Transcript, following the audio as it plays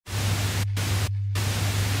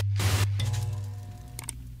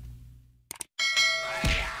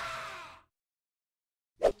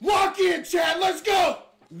in, chat. Let's go.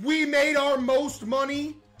 We made our most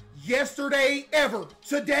money yesterday ever.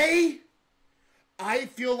 Today, I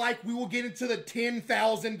feel like we will get into the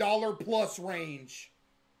 $10,000 plus range.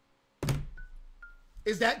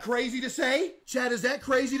 Is that crazy to say? Chat, is that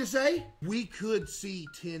crazy to say? We could see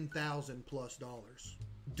 $10,000 plus.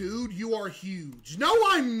 Dude, you are huge. No,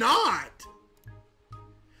 I'm not.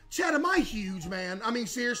 Chat, am I huge, man? I mean,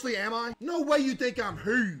 seriously, am I? No way you think I'm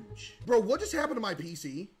huge. Bro, what just happened to my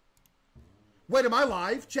PC? Wait, am I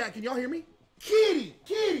live? Chat, can y'all hear me? Kitty!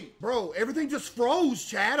 Bro, everything just froze,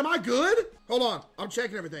 chat. Am I good? Hold on, I'm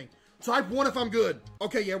checking everything. Type 1 if I'm good.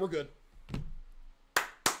 Okay, yeah, we're good.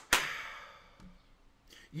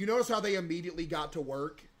 You notice how they immediately got to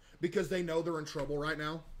work? Because they know they're in trouble right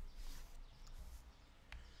now?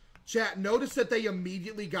 Chat, notice that they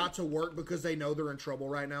immediately got to work because they know they're in trouble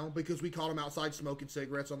right now. Because we caught them outside smoking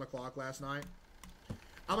cigarettes on the clock last night.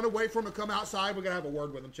 I'm going to wait for them to come outside. We're going to have a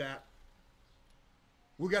word with them, chat.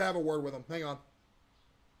 We got to have a word with them. Hang on.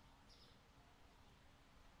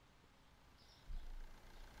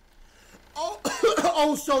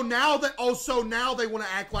 So now they want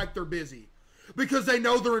to act like they're busy. Because they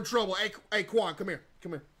know they're in trouble. Hey, Quan, come here.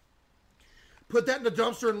 Come here. Put that in the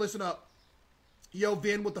dumpster and listen up. Yo,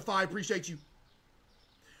 Vin with the 5. Appreciate you.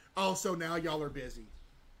 Oh, so now y'all are busy.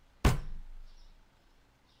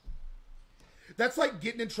 That's like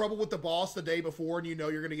getting in trouble with the boss the day before and you know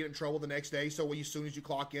you're going to get in trouble the next day. So as soon as you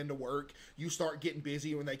clock into work, you start getting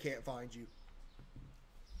busy when they can't find you.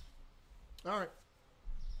 All right.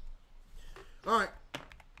 All right.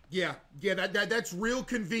 Yeah, that's real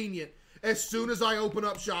convenient. As soon as I open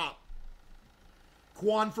up shop.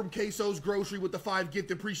 Quan from CaseOh's Grocery with the 5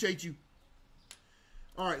 gift. Appreciate you.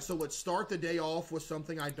 All right, so let's start the day off with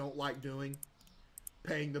something I don't like doing.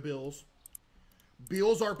 Paying the bills.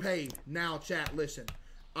 Bills are paid. Now, chat, listen.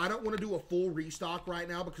 I don't want to do a full restock right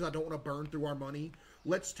now because I don't want to burn through our money.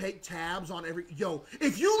 Let's take tabs on every... Yo,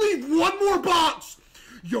 if you leave one more box...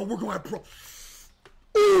 Yo, we're going to have...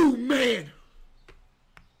 Ooh, man.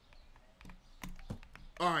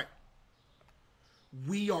 All right.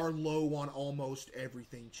 We are low on almost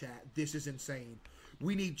everything, chat. This is insane.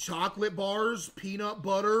 We need chocolate bars, peanut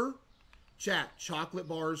butter. Chat, chocolate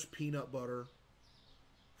bars, peanut butter.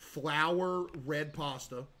 Flour, red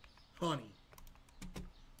pasta, honey.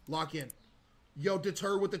 Lock in. Yo,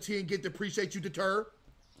 Deter with the 10 gift. Appreciate you, Deter.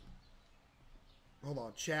 Hold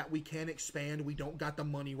on, chat. We can't expand. We don't got the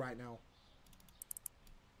money right now.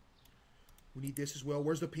 We need this as well.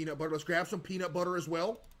 Where's the peanut butter? Let's grab some peanut butter as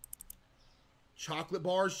well. Chocolate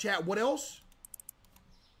bars, chat. What else?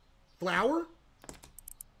 Flour.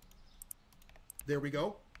 There we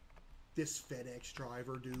go. This FedEx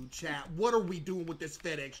driver, dude. Chat, what are we doing with this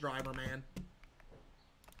FedEx driver, man?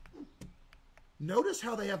 Notice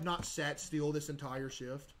how they have not sat still this entire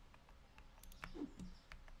shift.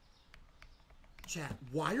 Chat,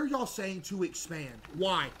 why are y'all saying to expand?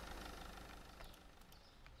 Why?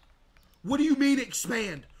 What do you mean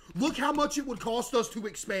expand? Look how much it would cost us to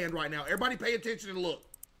expand right now. Everybody pay attention and look.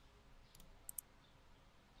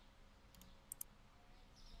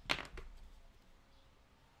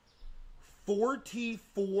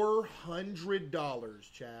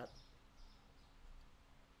 $4,400, chat.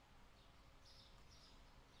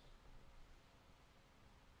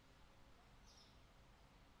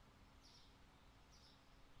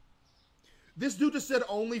 This dude just said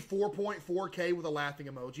only 4.4K with a laughing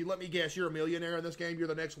emoji. Let me guess, you're a millionaire in this game? You're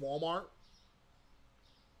the next Walmart?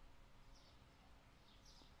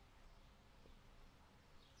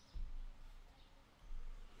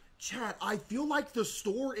 Chat, I feel like the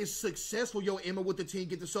store is successful. Yo, Emma with the 10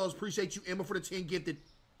 gifted subs. Appreciate you, Emma, for the 10 gifted.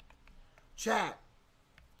 Chat,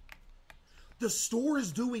 the store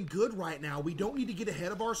is doing good right now. We don't need to get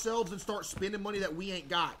ahead of ourselves and start spending money that we ain't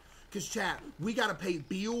got. Because, chat, we got to pay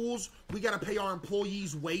bills. We got to pay our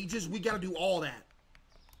employees' wages. We got to do all that.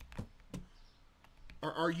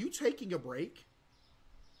 Are you taking a break?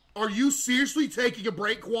 Are you seriously taking a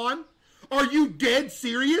break, Quan? Are you dead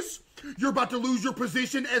serious? You're about to lose your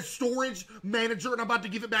position as storage manager, and I'm about to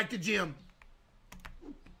give it back to Jim.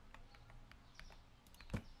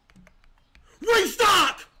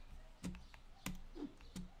 Restock!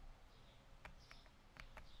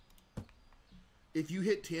 If you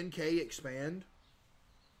hit 10K expand,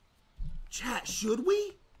 chat, should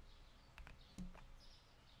we?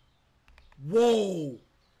 Whoa.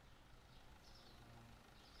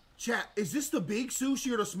 Chat, is this the big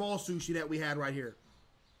sushi or the small sushi that we had right here?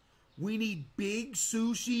 We need big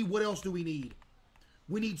sushi. What else do we need?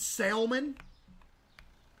 We need salmon.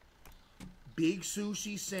 Big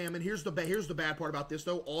sushi, salmon. Here's the bad part about this,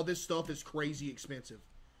 though. All this stuff is crazy expensive.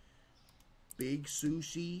 Big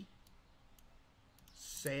sushi,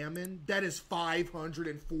 salmon. That is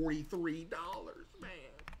 $543, man.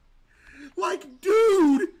 Like,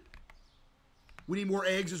 dude. We need more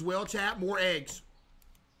eggs as well, chat. More eggs.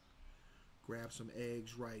 Grab some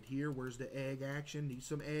eggs right here. Where's the egg action? Need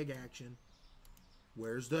some egg action.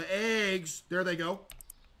 Where's the eggs? There they go.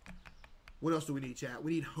 What else do we need, chat?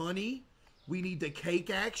 We need honey. We need the cake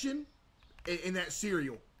action. And that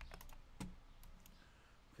cereal.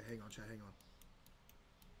 Okay, hang on, chat. Hang on.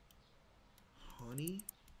 Honey.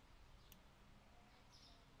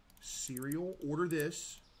 Cereal. Order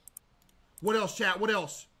this. What else, chat? What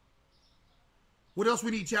else? What else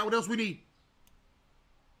we need, chat? What else we need?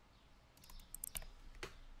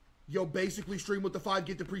 Yo, basically stream with the 5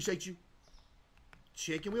 gift. Appreciate you.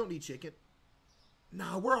 Chicken? We don't need chicken.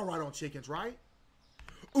 Nah, we're all right on chickens, right?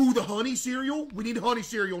 Ooh, the honey cereal? We need honey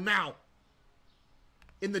cereal now.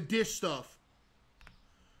 In the dish stuff.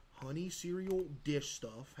 Honey cereal dish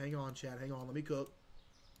stuff. Hang on, chat. Hang on. Let me cook.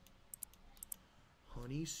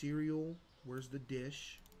 Honey cereal. Where's the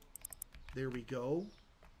dish? There we go.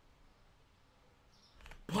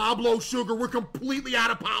 Pablo sugar. We're completely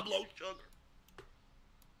out of Pablo sugar.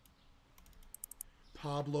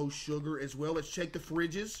 Pablo sugar as well. Let's check the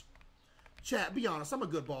fridges. Chat, be honest. I'm a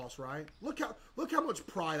good boss, right? Look how much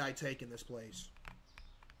pride I take in this place.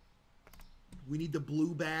 We need the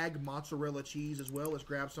blue bag mozzarella cheese as well. Let's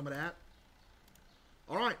grab some of that.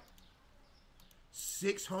 All right.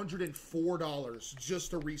 $604 just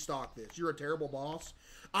to restock this. You're a terrible boss.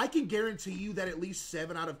 I can guarantee you that at least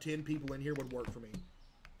 7 out of 10 people in here would work for me.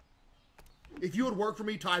 If you would work for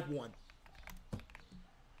me, type 1.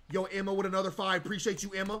 Yo, Emma with another 5. Appreciate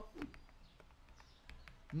you, Emma.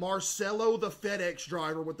 Marcelo, the FedEx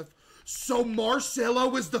driver with the... So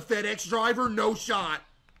Marcelo is the FedEx driver? No shot.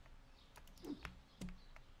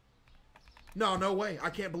 No, no way. I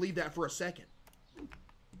can't believe that for a second.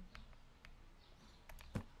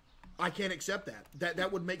 I can't accept that.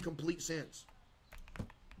 That would make complete sense.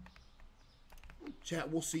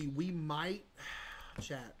 Chat, we'll see. We might...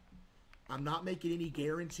 Chat. I'm not making any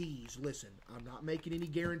guarantees. Listen, I'm not making any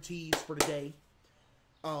guarantees for today.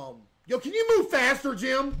 Yo, can you move faster,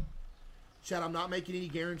 Jim? Chat, I'm not making any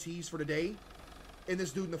guarantees for today. And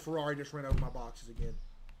this dude in the Ferrari just ran over my boxes again.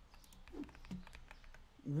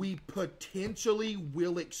 We potentially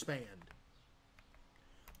will expand.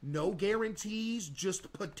 No guarantees,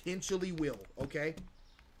 just potentially will, okay?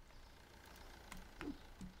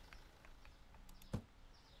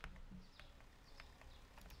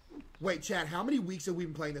 Wait, chat, how many weeks have we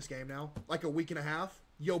been playing this game now? Like a week and a half?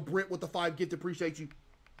 Yo, Britt with the 5 gift, appreciate you.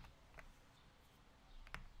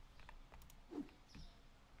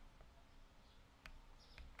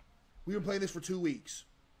 We've been playing this for 2 weeks.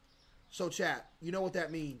 So, chat, you know what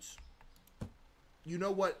that means. You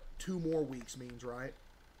know what 2 more weeks means, right?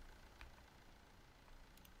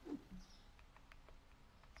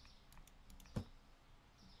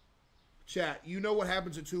 Chat, you know what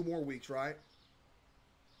happens in 2 more weeks, right?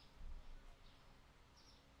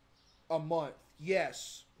 A month.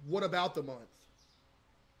 Yes. What about the month?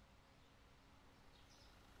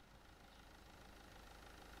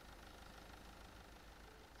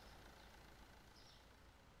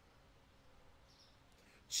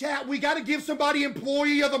 Chat, we got to give somebody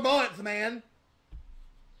employee of the month, man.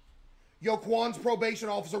 Yo, Quan's probation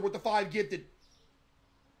officer with the 5 gifted.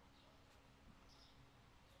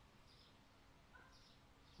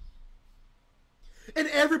 And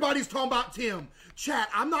everybody's talking about Tim. Chat,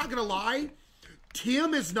 I'm not going to lie.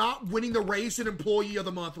 Tim is not winning the race in employee of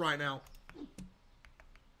the month right now.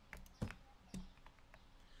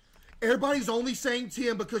 Everybody's only saying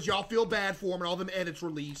Tim because y'all feel bad for him and all them edits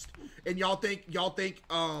released. And y'all think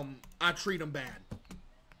I treat him bad.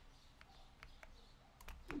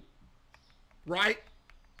 Right?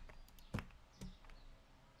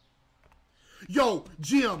 Yo,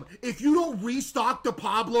 Jim, if you don't restock the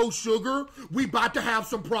Pablo sugar, we about to have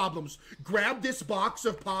some problems. Grab this box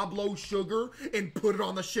of Pablo sugar and put it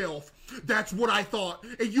on the shelf. That's what I thought.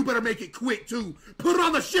 And you better make it quick, too. Put it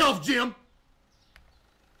on the shelf, Jim.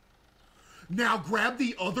 Now grab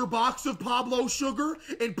the other box of Pablo sugar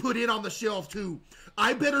and put it on the shelf, too.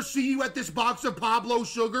 I better see you at this box of Pablo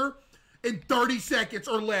sugar in 30 seconds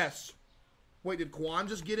or less. Wait, did Quan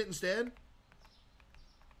just get it instead?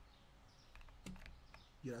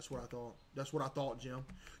 Yeah, that's what I thought. That's what I thought, Jim.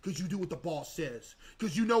 Because you do what the boss says.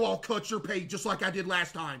 Because you know I'll cut your pay just like I did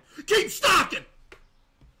last time. Keep stocking!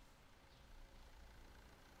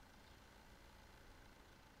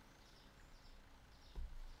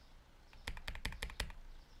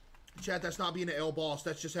 Chat, that's not being an L boss.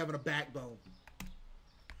 That's just having a backbone.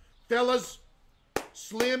 Fellas,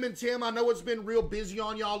 Slim and Tim, I know it's been real busy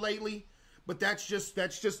on y'all lately. But that's just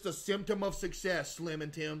a symptom of success, Slim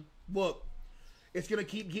and Tim. Look, it's going to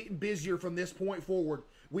keep getting busier from this point forward.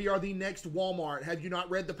 We are the next Walmart. Have you not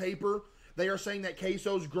read the paper? They are saying that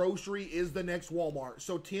CaseOh's Grocery is the next Walmart.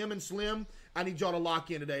 So Tim and Slim, I need y'all to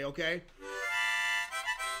lock in today, okay?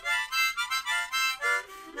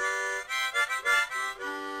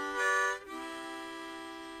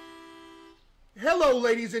 Hello,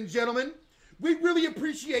 ladies and gentlemen. We really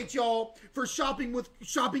appreciate y'all for shopping at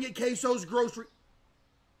CaseOh's Grocery.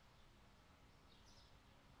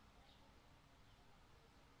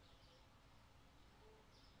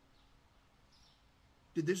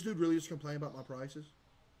 Did this dude really just complain about my prices?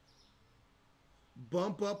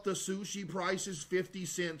 Bump up the sushi prices 50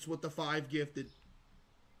 cents with the 5 gifted.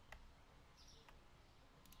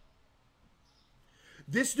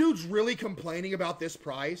 This dude's really complaining about this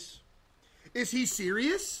price? Is he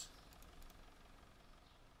serious?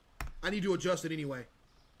 I need to adjust it anyway.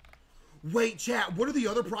 Wait, chat, what are the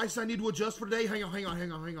other prices I need to adjust for today? Hang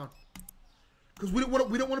on. Because we don't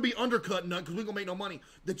want to be undercutting none because we ain't going to make no money.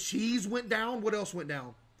 The cheese went down. What else went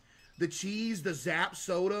down? The cheese, the Zap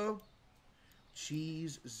soda.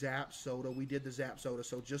 Cheese, Zap soda. We did the Zap soda.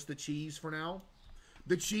 So just the cheese for now.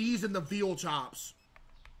 The cheese and the veal chops.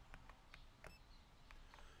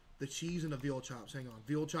 The cheese and the veal chops. Hang on.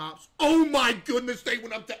 Veal chops. Oh my goodness. They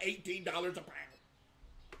went up to $18 a pound.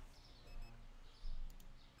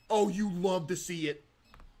 Oh, you love to see it.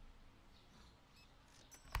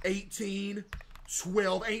 18,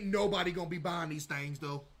 12. Ain't nobody gonna be buying these things,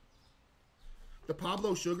 though. The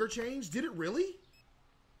Pablo sugar changed? Did it really?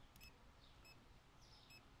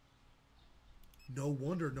 No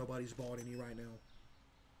wonder nobody's bought any right now.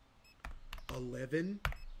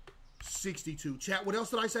 11.62. Chat, what else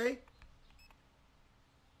did I say?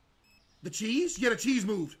 The cheese? Yeah, the cheese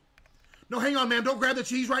moved. No, hang on, man. Don't grab the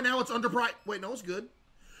cheese right now. It's underpriced. Wait, no, it's good.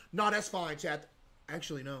 No, that's fine, chat.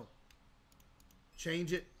 Actually, no.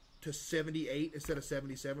 Change it to 78 instead of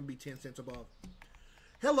 77. Be 10 cents above.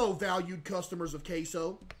 Hello, valued customers of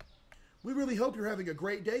CaseOh. We really hope you're having a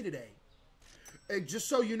great day today. And just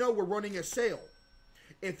so you know, we're running a sale.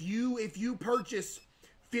 If you purchase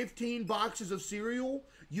 15 boxes of cereal,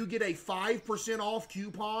 you get a 5% off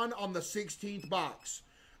coupon on the 16th box.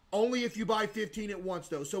 Only if you buy 15 at once,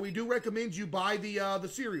 though. So we do recommend you buy the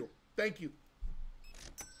cereal. Thank you.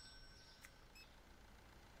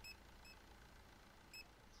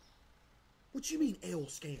 What you mean L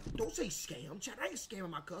scam? Don't say scam. Chat, I ain't scamming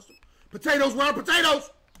my customer. Potatoes, where are potatoes?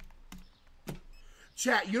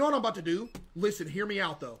 Chat, you know what I'm about to do? Listen, hear me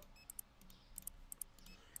out, though.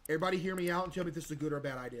 Everybody hear me out and tell me if this is a good or a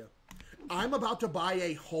bad idea. I'm about to buy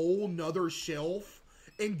a whole nother shelf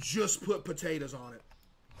and just put potatoes on it.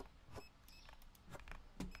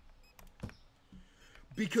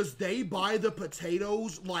 Because they buy the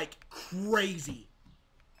potatoes like crazy.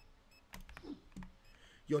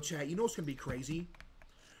 Yo, chat, you know what's going to be crazy?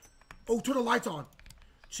 Oh, turn the lights on.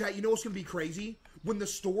 Chat, you know what's going to be crazy? When the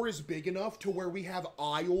store is big enough to where we have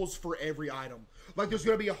aisles for every item. Like, there's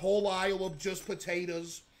going to be a whole aisle of just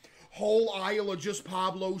potatoes. Whole aisle of just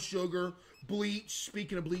Pablo sugar. Bleach.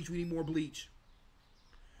 Speaking of bleach, we need more bleach.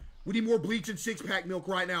 We need more bleach and 6-pack milk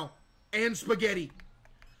right now. And spaghetti.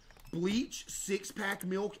 Bleach, 6-pack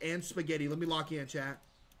milk, and spaghetti. Let me lock in, chat.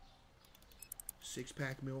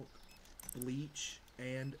 6-pack milk, bleach,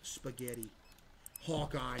 and spaghetti.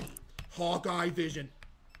 Hawkeye. Hawkeye vision.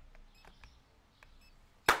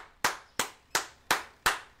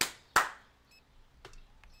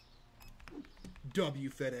 W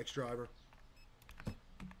FedEx driver.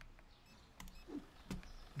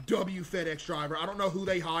 W FedEx driver. I don't know who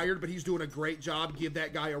they hired, but he's doing a great job. Give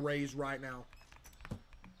that guy a raise right now.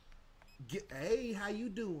 Hey, how you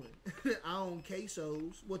doing? I own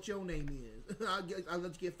CaseOh's. What your name is?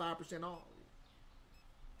 Let's get 5% off.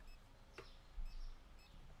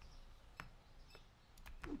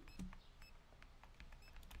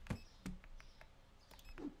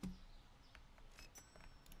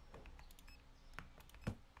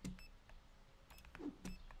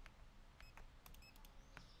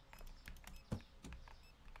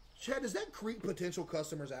 Chad, does that creep potential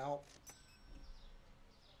customers out?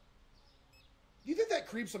 Do you think that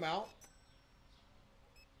creeps them out?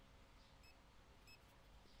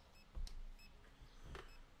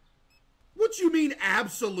 What you mean,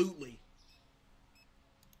 absolutely?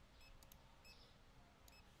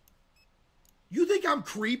 You think I'm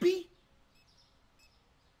creepy?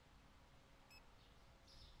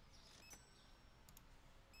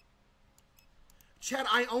 Chad,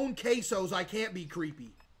 I own CaseOh's. I can't be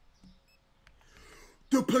creepy.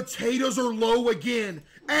 The potatoes are low again.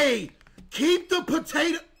 Hey, keep the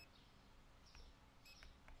potato.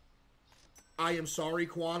 I am sorry,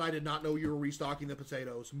 Quan. I did not know you were restocking the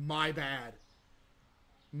potatoes. My bad.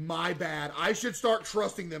 My bad. I should start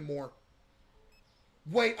trusting them more.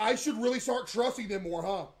 Wait, I should really start trusting them more,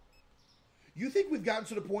 huh? You think we've gotten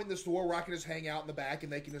to the point in the store where I can just hang out in the back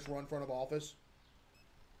and they can just run front of office?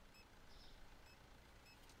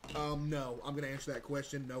 No. I'm going to answer that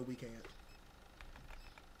question. No, we can't.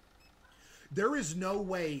 There is no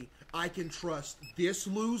way I can trust this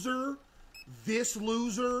loser, this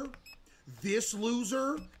loser, this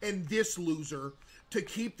loser, and this loser to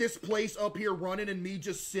keep this place up here running and me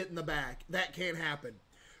just sit in the back. That can't happen.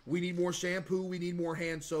 We need more shampoo. We need more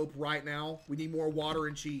hand soap right now. We need more water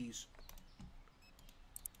and cheese.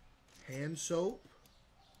 Hand soap.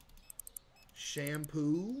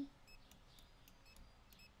 Shampoo.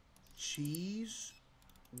 Cheese.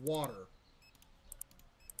 Water.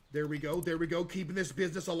 There we go. There we go. Keeping this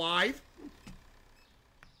business alive.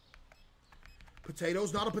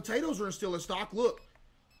 Potatoes. Not a potatoes are still in stock. Look.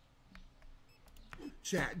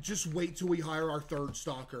 Chat, just wait till we hire our third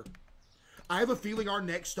stalker. I have a feeling our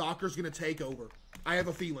next stalker is going to take over. I have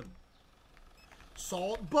a feeling.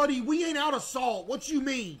 Salt? Buddy, we ain't out of salt. What you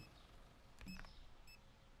mean?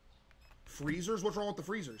 Freezers? What's wrong with the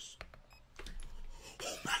freezers?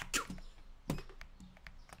 Oh my God.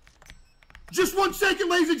 Just 1 second,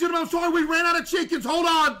 ladies and gentlemen. I'm sorry we ran out of chickens. Hold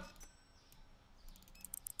on.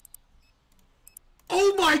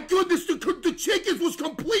 Oh my goodness. The chickens was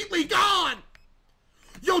completely gone.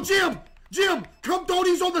 Yo, Jim! Jim! Come throw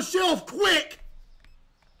these on the shelf, quick!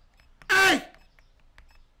 Hey!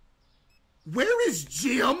 Where is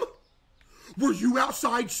Jim? Were you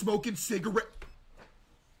outside smoking cigarettes?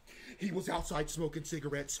 He was outside smoking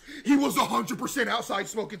cigarettes. He was 100% outside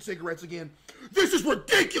smoking cigarettes again. This is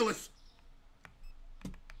ridiculous!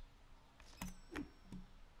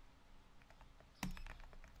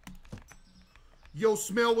 Yo,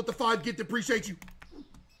 Smell with the 5 gift, appreciate you.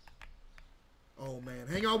 Oh man,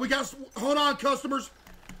 hang on. Hold on, customers.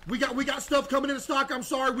 We got stuff coming in stock. I'm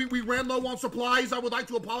sorry, we ran low on supplies. I would like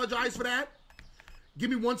to apologize for that. Give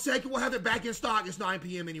me 1 second. We'll have it back in stock. It's 9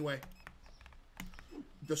 p.m. anyway.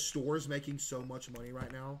 The store is making so much money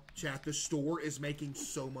right now. Chat, the store is making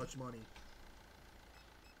so much money.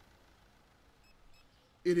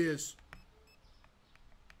 It is.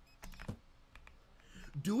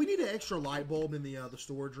 Do we need an extra light bulb in the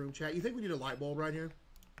storage room, chat? You think we need a light bulb right here?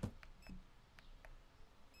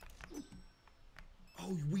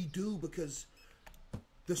 Oh, we do, because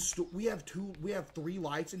we have 3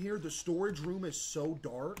 lights in here. The storage room is so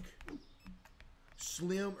dark.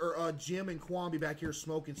 Jim and Quan be back here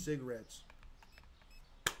smoking cigarettes.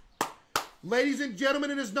 Ladies and gentlemen,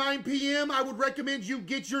 it is 9 p.m. I would recommend you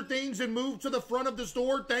get your things and move to the front of the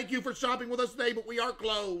store. Thank you for shopping with us today, but we are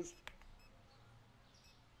closed.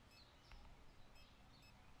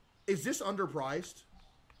 Is this underpriced?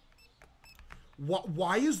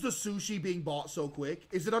 Why is the sushi being bought so quick?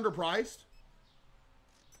 Is it underpriced?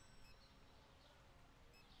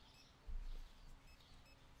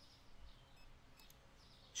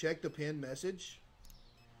 Check the pinned message.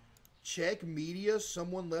 Check media.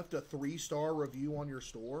 Someone left a 3-star review on your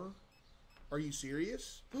store. Are you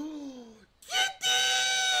serious? Kitty!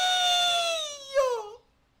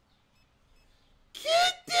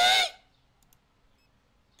 Kitty!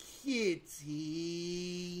 Kitty!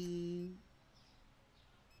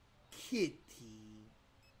 Kitty.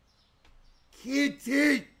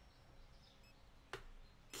 Kitty.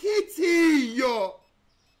 Kitty.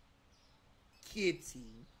 Kitty.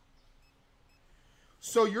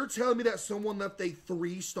 So you're telling me that someone left a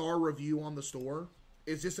 3-star review on the store?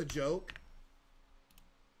 Is this a joke?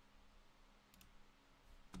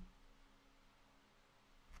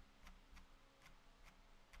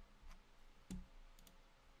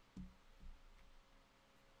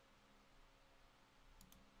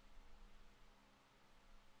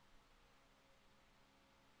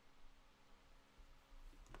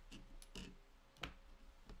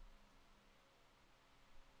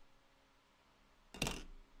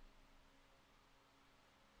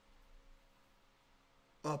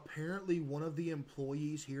 Apparently, one of the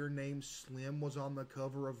employees here named Slim was on the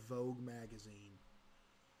cover of Vogue magazine.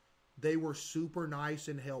 They were super nice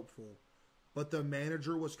and helpful, but the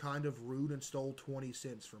manager was kind of rude and stole 20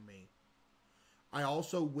 cents from me. I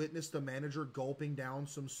also witnessed the manager gulping down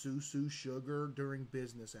some Susu sugar during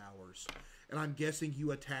business hours. And I'm guessing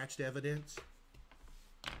you attached evidence?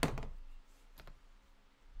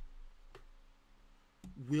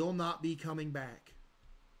 Will not be coming back.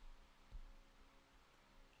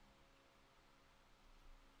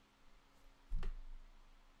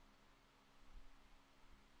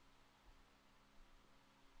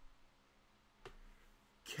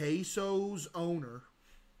 CaseOh's owner.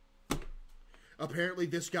 Apparently,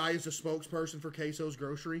 this guy is a spokesperson for CaseOh's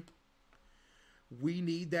Grocery. We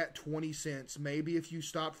need that 20 cents. Maybe if you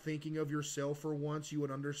stop thinking of yourself for once, you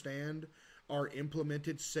would understand our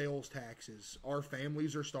implemented sales taxes. Our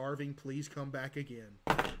families are starving. Please come back again.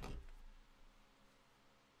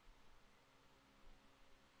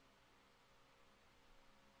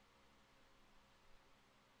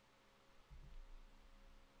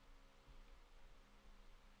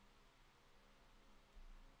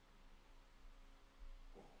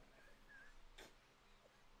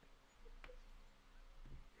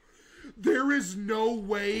 There is no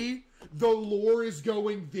way the lore is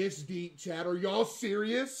going this deep, chat. Are y'all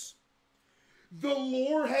serious? The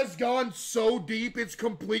lore has gone so deep, it's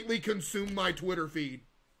completely consumed my Twitter feed.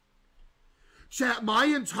 Chat, my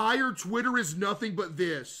entire Twitter is nothing but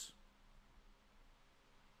this.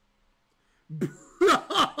 Bro,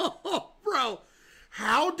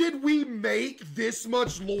 how did we make this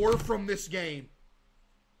much lore from this game?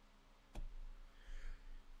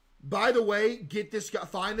 By the way, get this guy,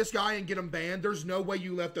 find this guy and get him banned. There's no way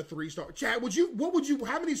you left a 3-star. Chat,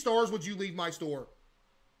 how many stars would you leave my store?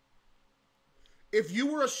 If you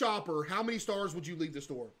were a shopper, how many stars would you leave the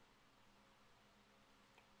store?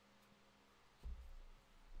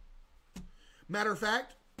 Matter of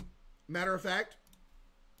fact,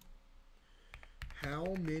 how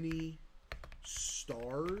many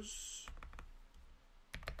stars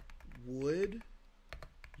would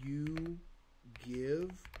you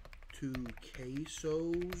give to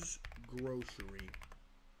CaseOh's Grocery?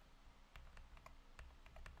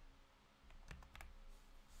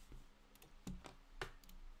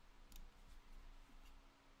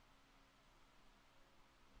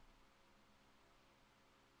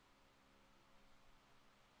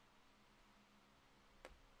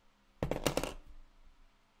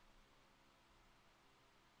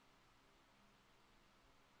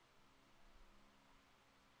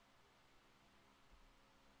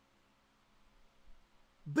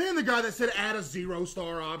 Ban the guy that said add a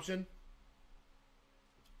 0-star option.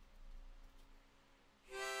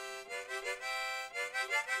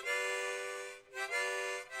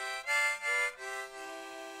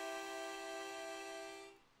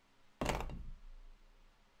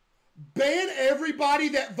 Ban everybody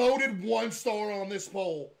that voted 1 star on this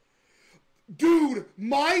poll. Dude,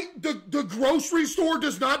 the grocery store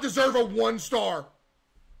does not deserve a 1 star.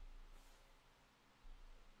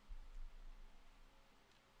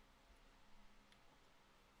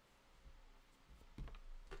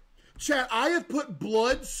 Chat, I have put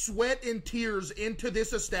blood, sweat, and tears into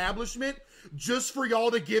this establishment just for y'all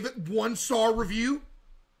to give it 1-star review.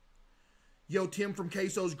 Yo, Tim from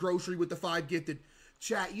CaseOh's Grocery with the 5 gifted.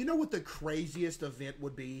 Chat, you know what the craziest event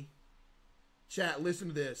would be? Chat, listen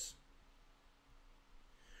to this.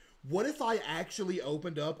 What if I actually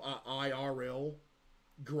opened up an IRL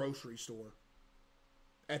grocery store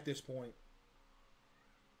at this point?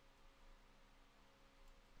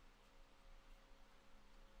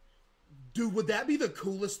 Dude, would that be the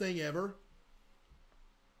coolest thing ever?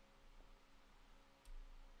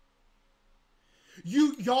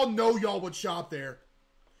 Y'all know y'all would shop there.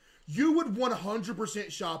 You would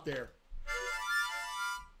 100% shop there.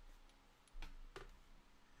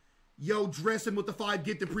 Yo, dressing with the 5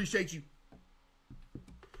 gift, appreciate you.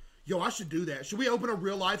 Yo, I should do that. Should we open a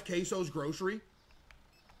real life CaseOh's Grocery?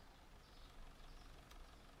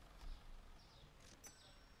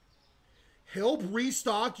 Help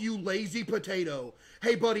restock, you lazy potato.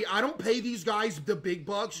 Hey, buddy, I don't pay these guys the big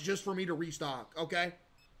bucks just for me to restock, okay?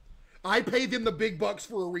 I pay them the big bucks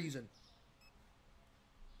for a reason.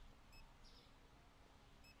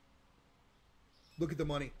 Look at the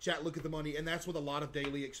money. Chat, look at the money. And that's with a lot of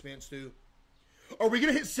daily expense, too. Are we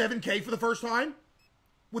going to hit 7K for the first time?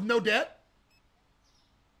 With no debt?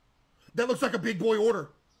 That looks like a big boy order.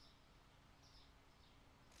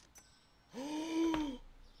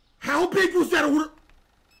 How big was that order?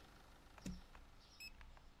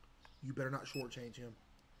 You better not shortchange him.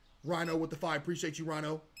 Rhino with the 5. Appreciate you,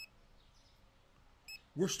 Rhino.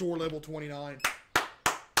 We're store level 29.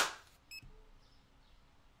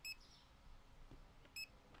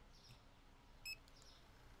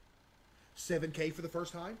 $7K for the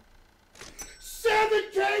first time?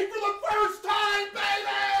 7K for the first time,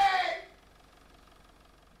 baby!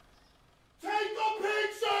 Take a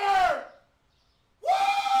picture! Woo!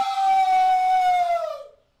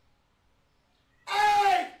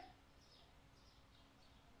 Hey!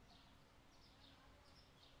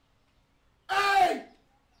 Hey!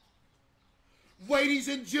 Ladies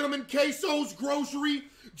Ladies and gentlemen, CaseOh's Grocery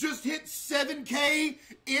just hit 7K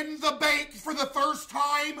in the bank for the first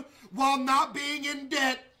time while not being in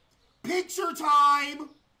debt. Picture time.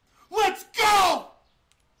 Let's go!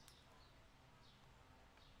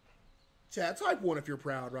 Chat, type 1 if you're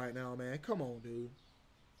proud right now, man. Come on, dude.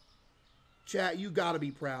 Chat, you gotta be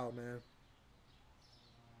proud, man.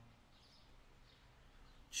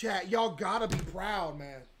 Chat, y'all gotta be proud,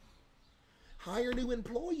 man. Hire new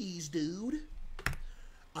employees, dude.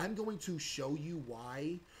 I'm going to show you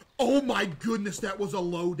why. Oh my goodness, that was a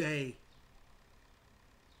low day.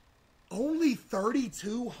 Only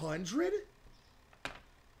 3,200?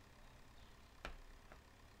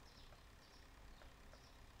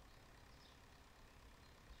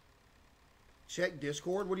 Check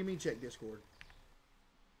Discord? What do you mean check Discord?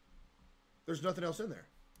 There's nothing else in there.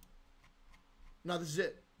 No, this is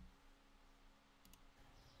it.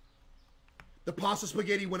 The pasta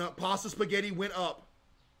spaghetti went up. Pasta spaghetti went up.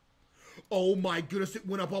 Oh my goodness, it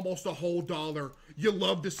went up almost a whole $1. You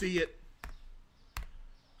love to see it.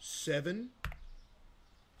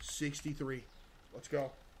 7.63. Let's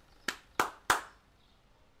go.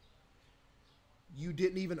 You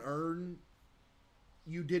didn't even earn.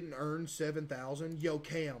 You didn't earn 7,000. Yo,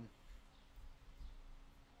 Cam.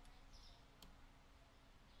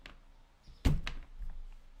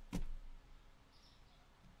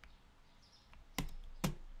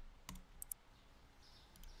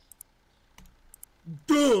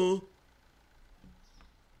 Duh.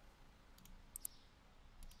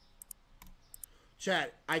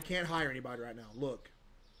 Chat, I can't hire anybody right now. Look.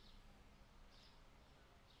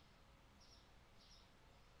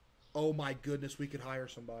 Oh my goodness, we could hire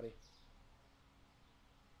somebody.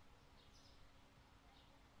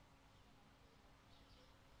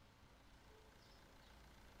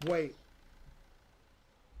 Wait.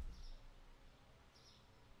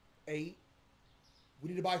 8. We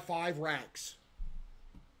need to buy 5 racks.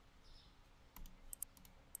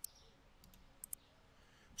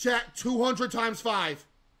 Chat, 200 times 5.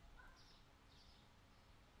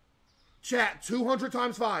 Chat, 200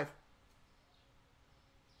 times 5.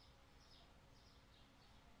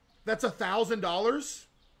 That's $1,000.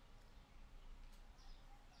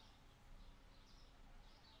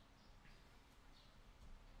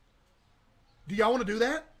 Do y'all want to do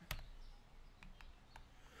that?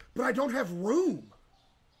 But I don't have room.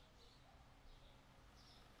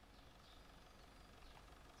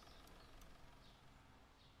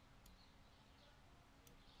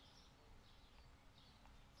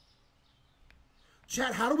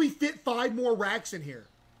 Chat, how do we fit 5 more racks in here?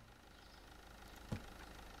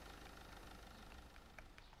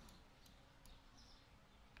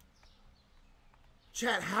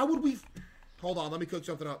 Chat, how would we... Hold on, let me cook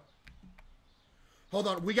something up. Hold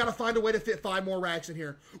on, we got to find a way to fit 5 more racks in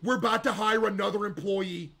here. We're about to hire another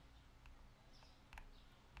employee.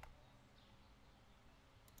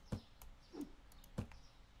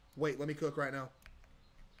 Wait, let me cook right now.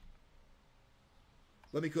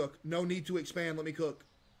 Let me cook. No need to expand, let me cook.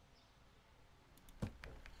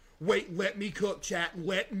 Wait, let me cook, chat.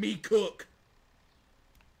 Let me cook.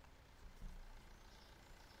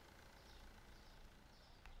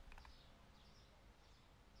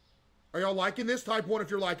 Are y'all liking this? Type 1 if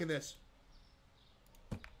you're liking this.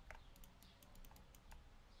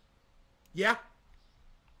 Yeah?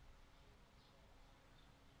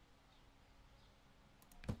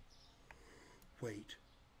 Wait.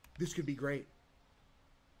 This could be great.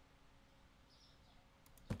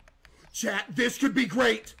 Chat, this could be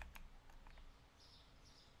great.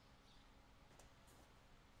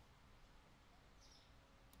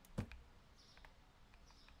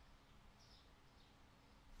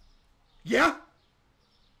 Yeah?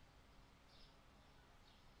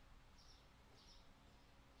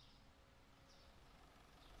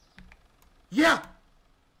 Yeah.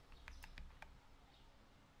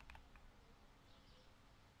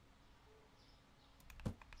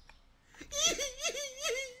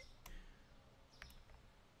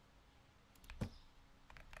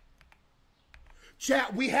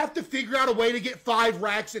 Chat, we have to figure out a way to get 5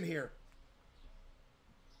 racks in here.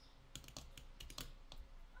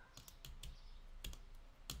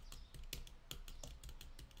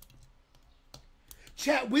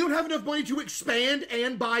 Chat, we don't have enough money to expand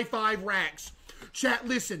and buy 5 racks. Chat,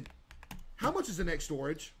 listen. How much is the next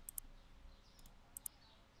storage?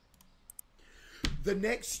 The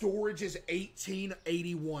next storage is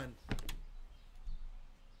 $18.81.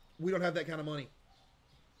 We don't have that kind of money.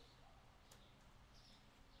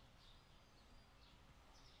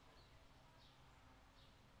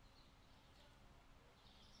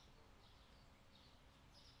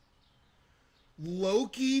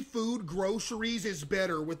 Low-key food groceries is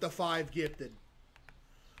better with the 5 gifted.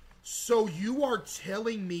 So you are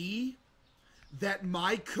telling me that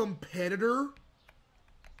my competitor...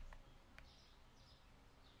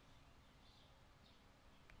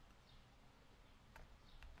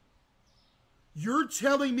 You're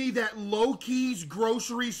telling me that Low-key's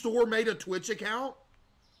grocery store made a Twitch account?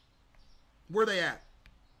 Where they at?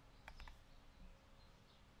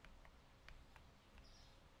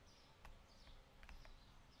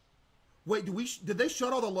 Wait, did they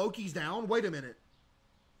shut all the Loki's down? Wait a minute.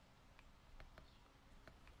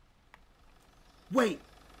 Wait,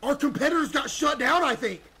 our competitors got shut down, I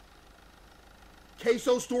think.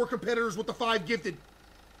 CaseOh's store competitors with the 5 gifted.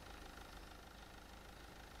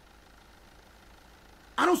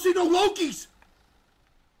 I don't see no Loki's.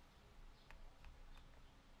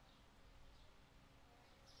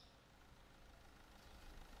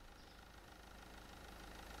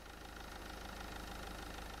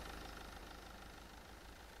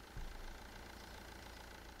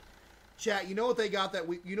 Chat, you know what they got that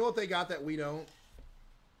we don't?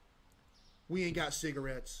 We ain't got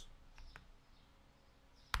cigarettes.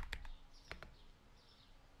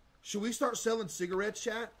 Should we start selling cigarettes,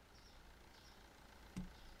 chat?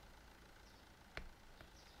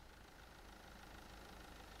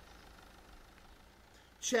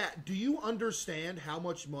 Chat, do you understand how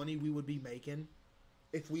much money we would be making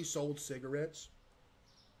if we sold cigarettes?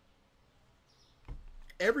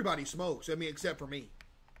 Everybody smokes, I mean, except for me.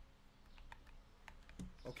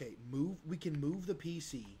 Okay, we can move the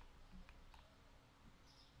PC.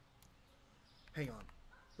 Hang on.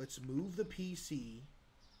 Let's move the PC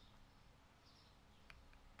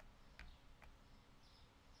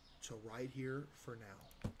to right here for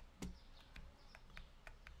now.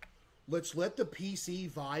 Let's let the PC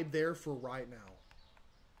vibe there for right now.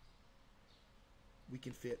 We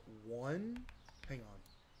can fit one. Hang on.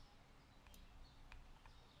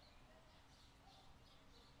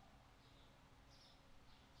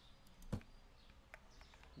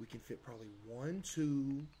 We can fit probably 1,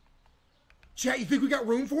 2. Chat, you think we got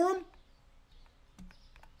room for them?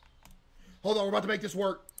 Hold on, we're about to make this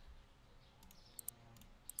work.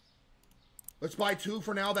 Let's buy 2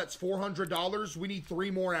 for now. That's $400. We need 3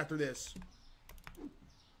 more after this.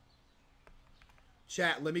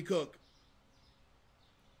 Chat, let me cook.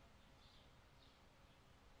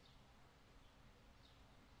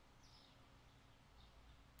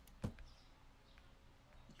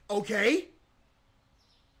 Okay.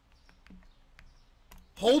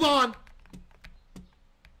 Hold on.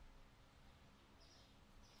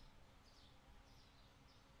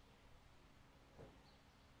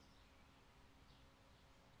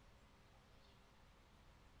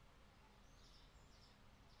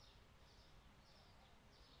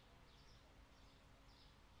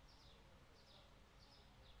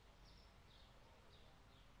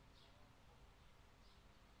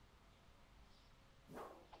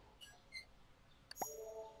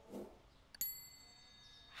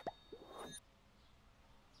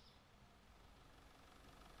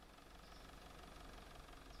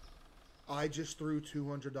 I just threw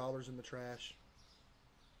 $200 in the trash.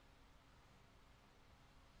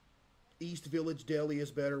 East Village Deli is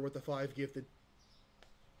better with the 5 gifted.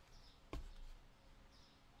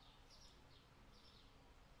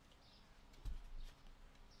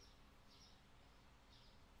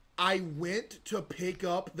 I went to pick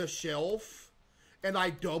up the shelf and I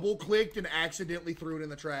double clicked and accidentally threw it in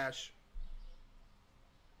the trash.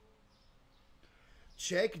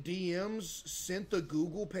 Check DMs sent the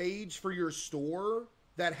Google page for your store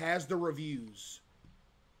that has the reviews.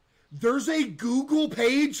 There's a Google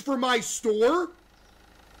page for my store?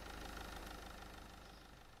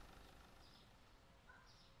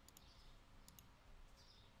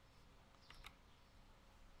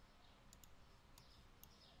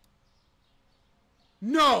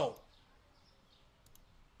 No.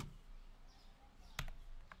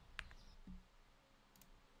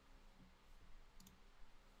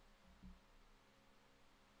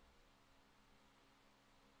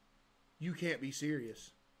 You can't be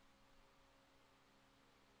serious.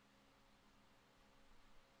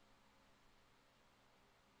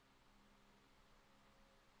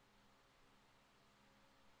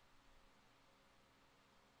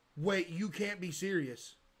 Wait, you can't be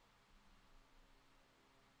serious.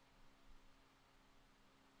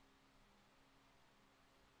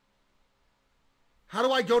 How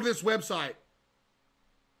do I go to this website?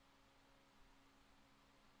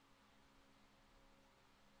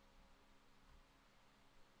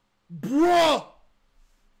 Bruh!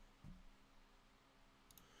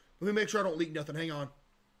 Let me make sure I don't leak nothing. Hang on.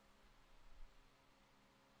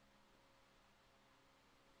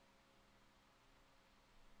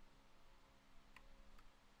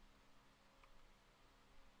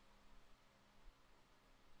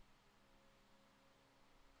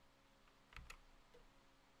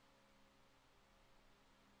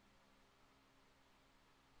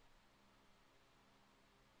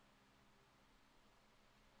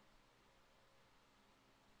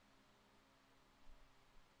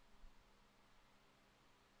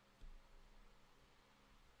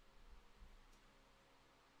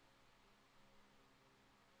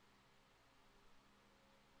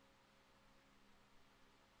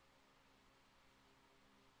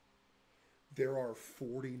 There are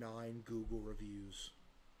 49 Google reviews.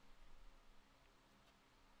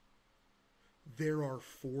 There are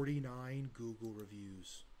 49 Google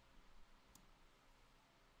reviews.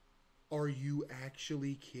 Are you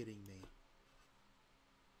actually kidding me?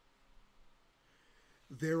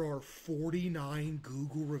 There are 49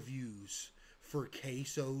 Google reviews for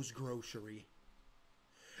CaseOh's grocery.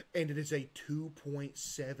 And it is a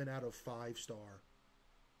 2.7 out of 5 star.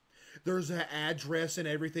 There's an address and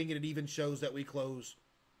everything, and it even shows that we close.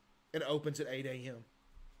 It opens at 8 a.m.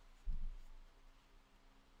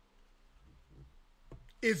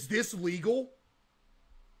 Is this legal?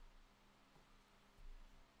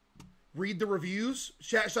 Read the reviews?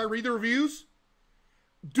 Should I read the reviews?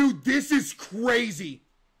 Dude, this is crazy.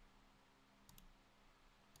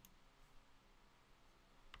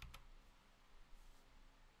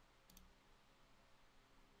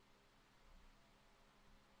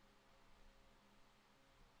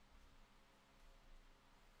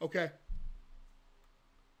 Okay.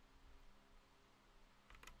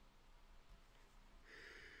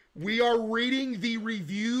 We are reading the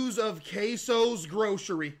reviews of CaseOh's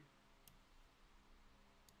grocery.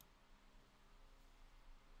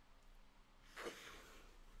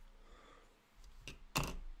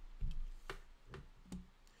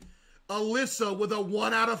 Alyssa with a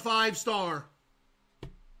 1 out of 5 star.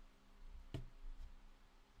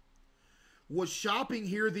 Was shopping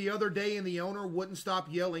here the other day and the owner wouldn't stop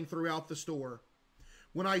yelling throughout the store.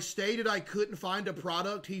 When I stated I couldn't find a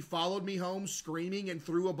product, he followed me home screaming and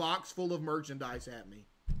threw a box full of merchandise at me.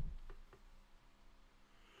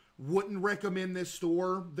 Wouldn't recommend this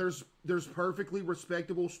store. There's perfectly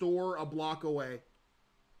respectable store a block away.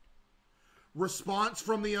 Response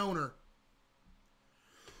from the owner.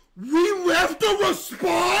 We left a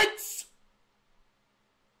response?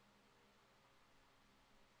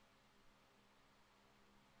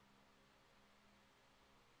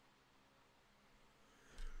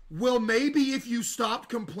 Well, maybe if you stopped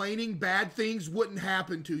complaining, bad things wouldn't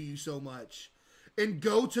happen to you so much. And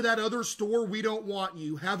go to that other store, we don't want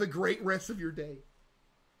you. Have a great rest of your day.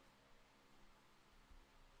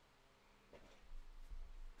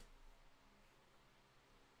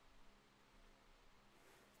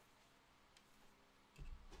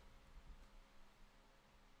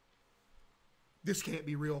 This can't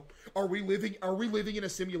be real. Are we living in a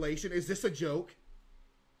simulation? Is this a joke?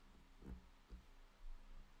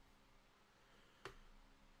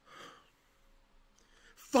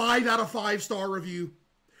 Five out of 5 star review.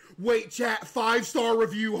 Wait, chat, 5-star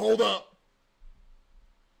review. Hold up.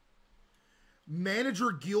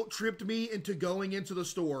 Manager guilt tripped me into going into the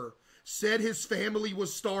store. Said his family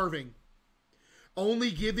was starving. Only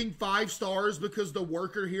giving 5 stars because the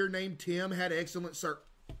worker here named Tim had excellent service.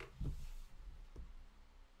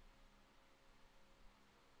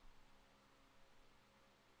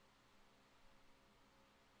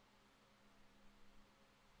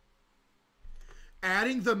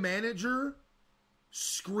 Adding the manager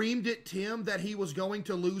screamed at Tim that he was going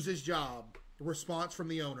to lose his job. Response from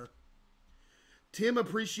the owner. Tim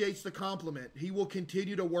appreciates the compliment. He will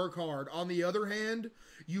continue to work hard. On the other hand,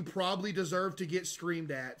 you probably deserve to get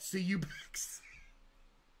screamed at. See you back.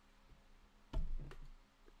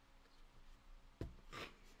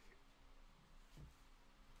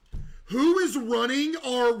 Who is running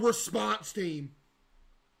our response team?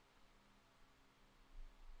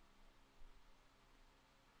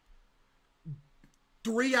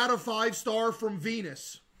 Three out of 5 star from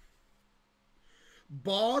Venus.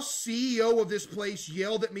 Boss, CEO of this place,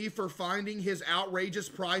 yelled at me for finding his outrageous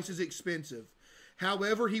prices expensive.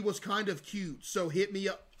 However, he was kind of cute, so hit me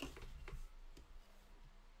up.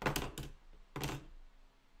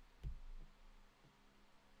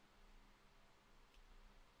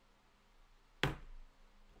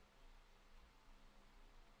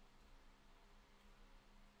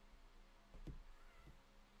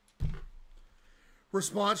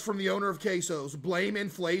 Response from the owner of CaseOh's. Blame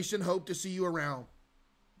inflation. Hope to see you around.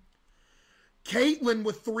 Caitlin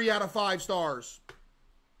with 3 out of 5 stars.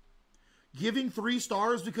 Giving 3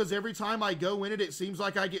 stars because every time I go in it, it seems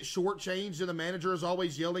like I get shortchanged and the manager is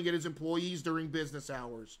always yelling at his employees during business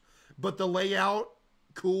hours. But the layout,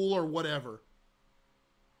 cool or whatever.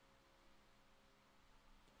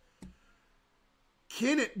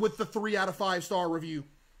 Kenneth with the 3 out of 5 star review.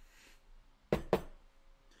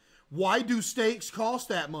 Why do steaks cost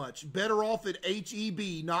that much? Better off at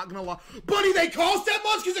H-E-B, not gonna lie. Buddy, they cost that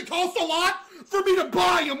much because it costs a lot for me to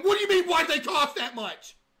buy them. What do you mean, why they cost that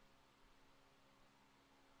much?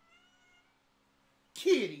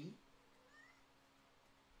 Kitty.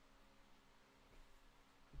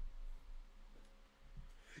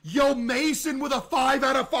 Yo, Mason with a 5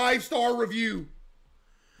 out of 5 star review.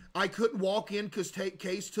 I couldn't walk in because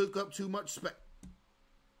Case took up too much space.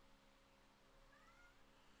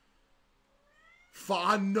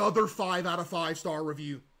 Another 5 out of 5 star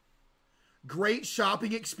review. Great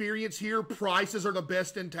shopping experience here. Prices are the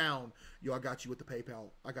best in town. Yo, I got you with the PayPal.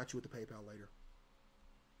 I got you with the PayPal later.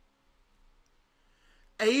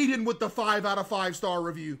 Aiden with the 5 out of 5 star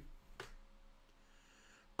review.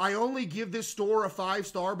 I only give this store a 5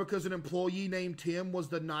 star because an employee named Tim was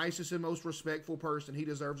the nicest and most respectful person. He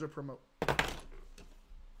deserves a promote.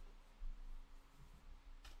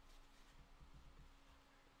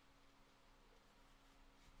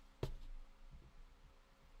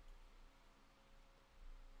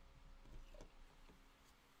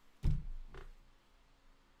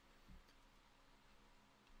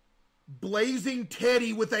 Blazing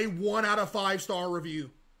Teddy with a 1 out of 5 star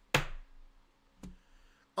review.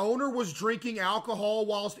 Owner was drinking alcohol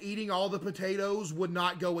whilst eating all the potatoes. Would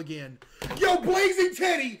not go again. Yo, Blazing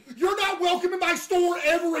Teddy, you're not welcome in my store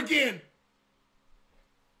ever again.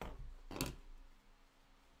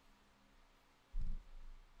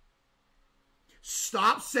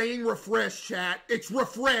 Stop saying refresh, chat. It's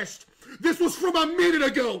refreshed. This was from a minute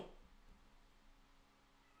ago.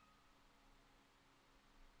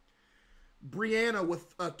 Brianna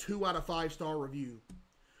with a 2 out of 5 star review.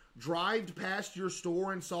 Drived past your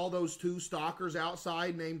store and saw those 2 stalkers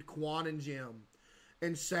outside named Quan and Jim.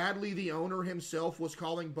 And sadly, the owner himself was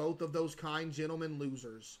calling both of those kind gentlemen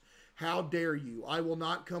losers. How dare you? I will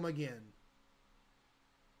not come again.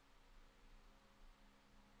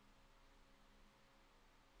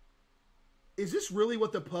 Is this really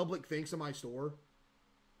what the public thinks of my store?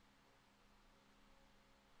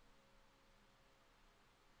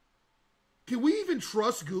 Can we even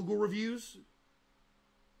trust Google reviews?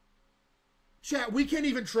 Chat, we can't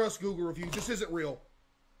even trust Google reviews. This isn't real.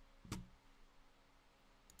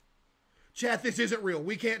 Chat, this isn't real.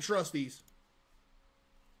 We can't trust these.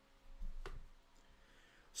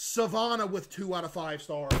 Savannah with 2 out of 5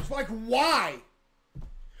 stars. Like, why?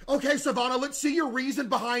 Okay, Savannah, let's see your reason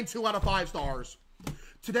behind 2 out of 5 stars.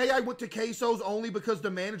 Today I went to CaseOh's only because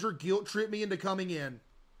the manager guilt-tripped me into coming in.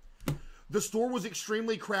 The store was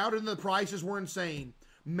extremely crowded and the prices were insane.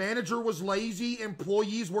 Manager was lazy.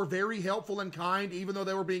 Employees were very helpful and kind, even though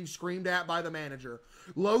they were being screamed at by the manager.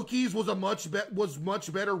 Loki's was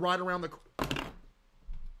much better right around the.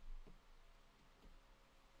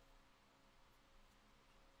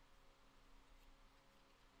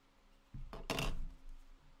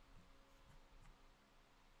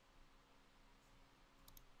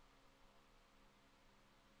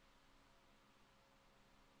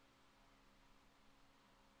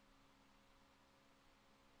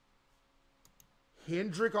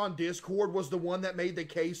 Hendrick on Discord was the one that made the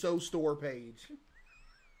CaseOh's store page.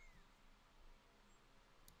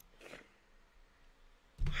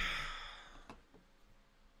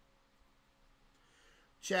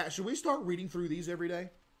 Chat, should we start reading through these every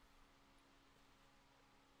day?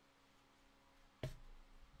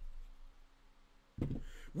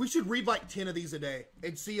 We should read like 10 of these a day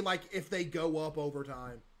and see like if they go up over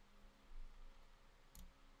time.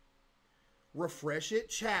 Refresh it?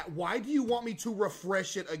 Chat, why do you want me to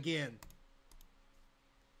refresh it again?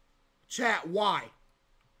 Chat, why?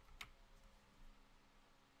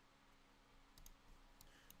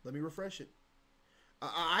 Let me refresh it.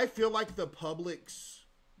 I feel like the Publix,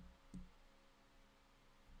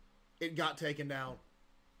 it got taken down.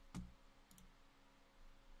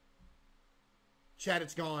 Chat,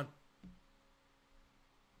 it's gone.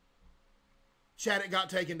 Chat, it got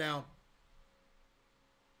taken down.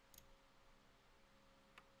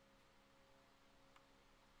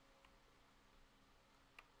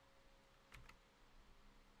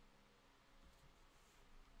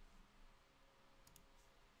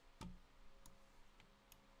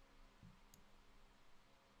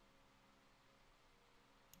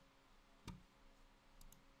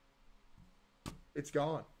 It's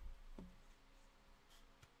gone.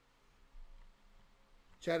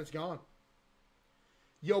 Chat, it's gone.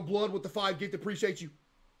 Yo, Blood with the 5 gift. Appreciate you.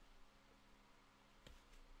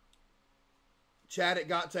 Chat, it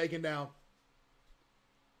got taken down.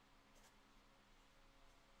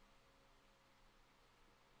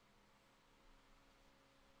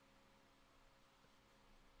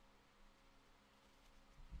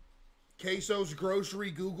 CaseOh's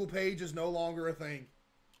grocery Google page is no longer a thing.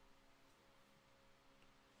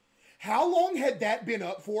 How long had that been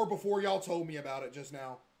up for before y'all told me about it just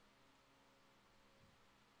now?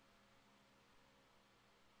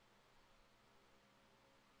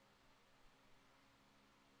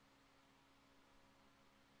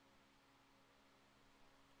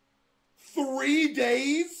 3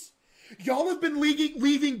 days? Y'all have been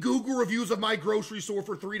leaving Google reviews of my grocery store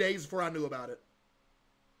for 3 days before I knew about it.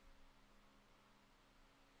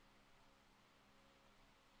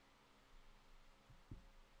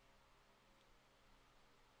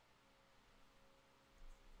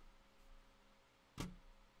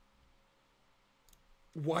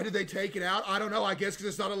 Why did they take it out? I don't know. I guess because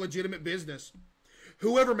it's not a legitimate business.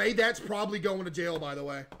 Whoever made that's probably going to jail, by the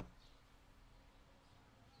way.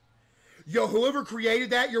 Yo, whoever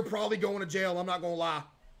created that, you're probably going to jail. I'm not going to lie.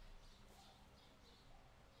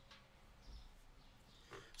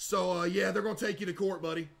 So, yeah, they're going to take you to court,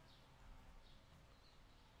 buddy.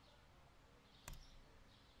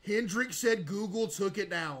 Hendrick said Google took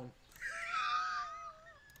it down.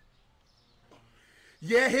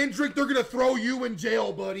 Yeah, Hendrick, they're going to throw you in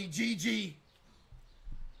jail, buddy. GG.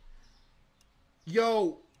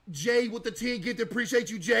 Yo, Jay with the 10 gift. Appreciate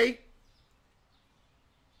you, Jay.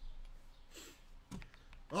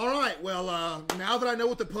 All right, well, now that I know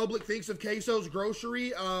what the public thinks of CaseOh's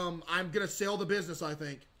Grocery, I'm going to sell the business, I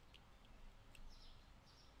think.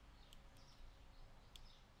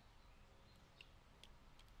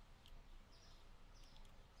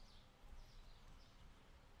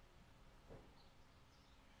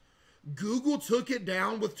 Google took it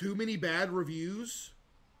down with too many bad reviews?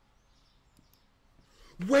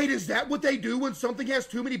 Wait, is that what they do when something has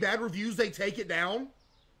too many bad reviews? They take it down?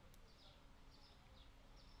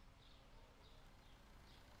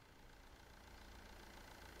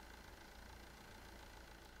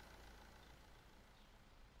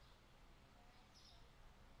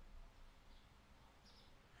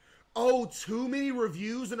 Oh, too many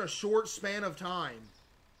reviews in a short span of time.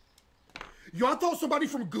 Yo, I thought somebody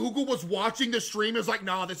from Google was watching the stream and was like,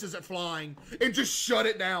 nah, this isn't flying. And just shut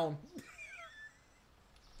it down.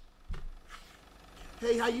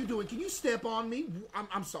 Hey, how you doing? Can you step on me?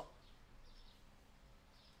 I'm sorry.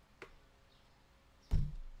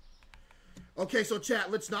 Okay, so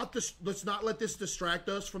chat, let's not let this distract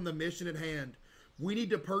us from the mission at hand. We need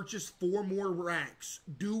to purchase 4 more racks.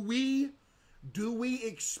 Do we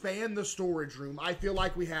expand the storage room? I feel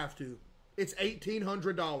like we have to. It's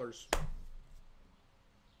 $1,800.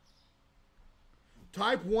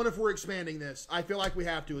 Type 1 if we're expanding this. I feel like we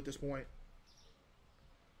have to at this point.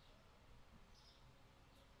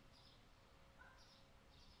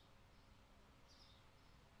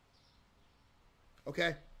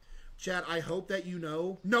 Okay. Chat, I hope that you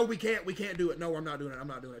know. No, we can't. We can't do it. No, I'm not doing it. I'm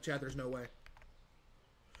not doing it. Chat, there's no way.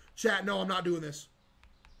 Chat, no, I'm not doing this.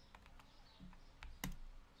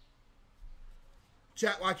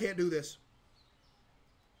 Chat, I can't do this.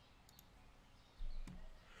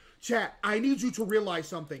 Chat, I need you to realize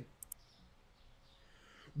something.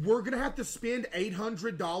 We're going to have to spend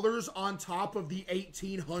 $800 on top of the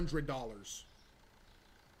 $1,800.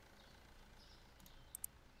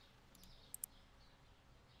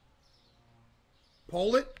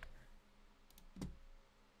 Poll it.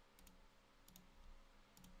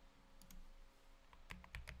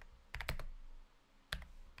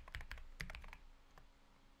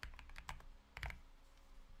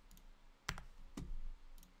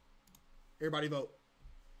 Everybody vote.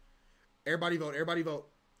 Everybody vote. Everybody vote.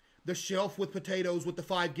 The shelf with potatoes with the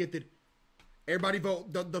 5 gifted. Everybody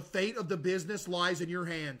vote. The fate of the business lies in your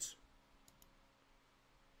hands.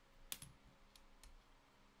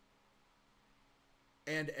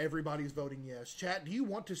 And everybody's voting yes. Chat, do you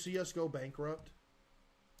want to see us go bankrupt?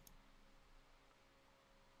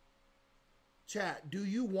 Chat, do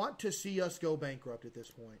you want to see us go bankrupt at this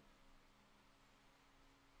point?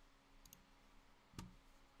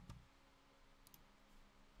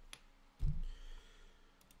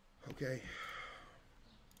 Okay.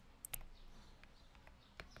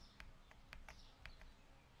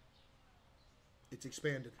 It's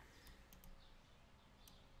expanded.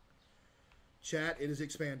 Chat, it is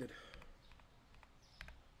expanded.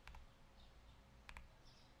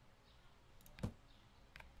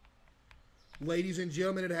 Ladies and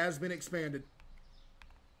gentlemen, it has been expanded.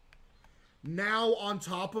 Now, on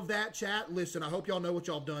top of that, chat, listen, I hope y'all know what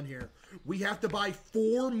y'all done here. We have to buy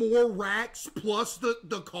 4 more racks plus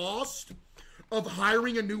the cost of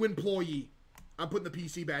hiring a new employee. I'm putting the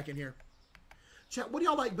PC back in here. Chat, what do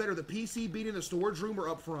y'all like better, the PC being in the storage room or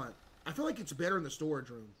up front? I feel like it's better in the storage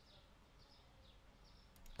room.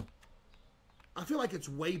 I feel like it's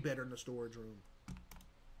way better in the storage room.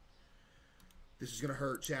 This is going to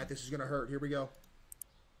hurt, chat. This is going to hurt. Here we go.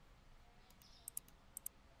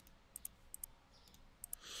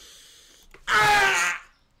 Ah!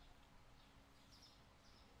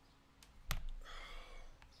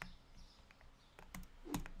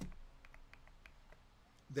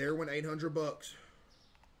 There went $800.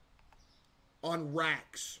 on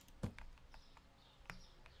racks.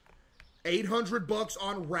 $800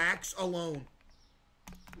 on racks alone.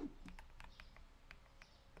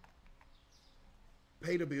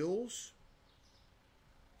 Pay the bills?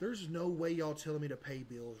 There's no way y'all telling me to pay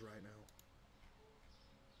bills right now.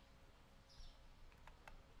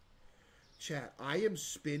 Chat, I am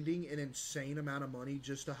spending an insane amount of money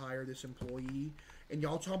just to hire this employee. And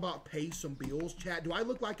y'all talking about pay some bills? Chat, do I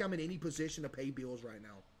look like I'm in any position to pay bills right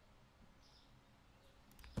now?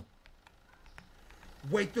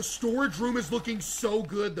 Wait, the storage room is looking so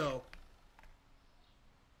good, though.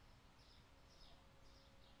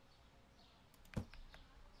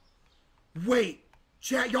 Wait,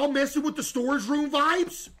 chat, y'all messing with the storage room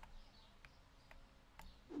vibes?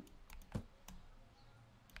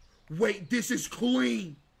 Wait, this is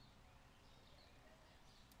clean.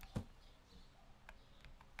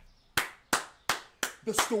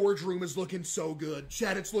 The storage room is looking so good.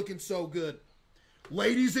 Chat, it's looking so good.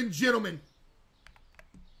 Ladies and gentlemen,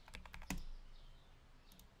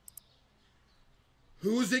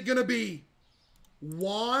 who is it going to be?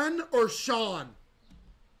 Juan or Sean?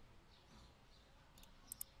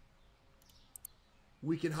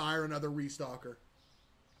 We can hire another restocker.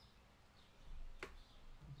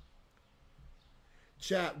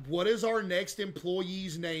 Chat, what is our next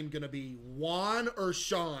employee's name going to be? Juan or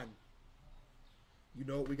Sean? You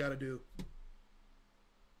know what we got to do.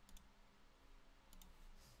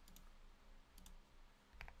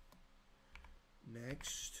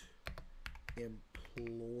 Next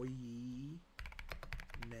employee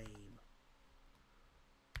name.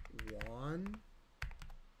 Juan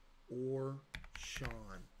or Sean?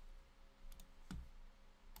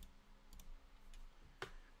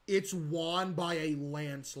 It's Juan by a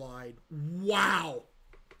landslide. Wow.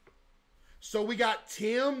 So we got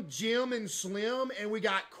Tim, Jim, and Slim, and we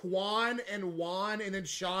got Quan and Juan, and then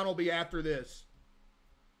Sean will be after this.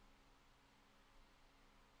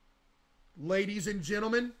 Ladies and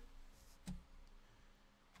gentlemen,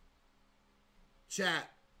 chat.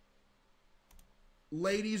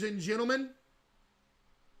 Ladies and gentlemen,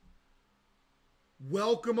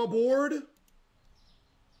 welcome aboard.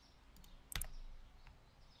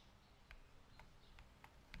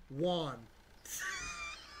 Juan.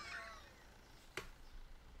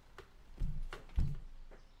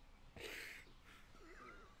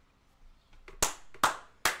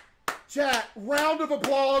 Chat, round of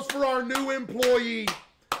applause for our new employee.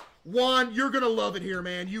 Juan, you're going to love it here,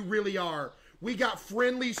 man. You really are. We got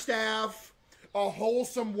friendly staff, a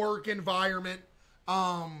wholesome work environment,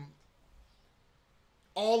 all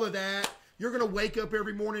of that. You're going to wake up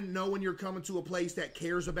every morning knowing you're coming to a place that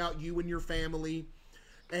cares about you and your family,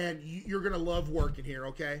 and you're going to love working here,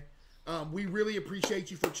 okay? We really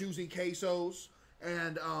appreciate you for choosing CaseOh's,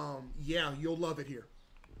 and yeah, you'll love it here.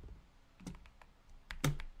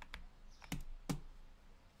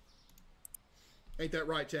 Ain't that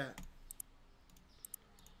right, chat?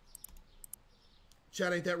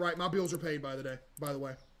 Chat, ain't that right? My bills are paid by the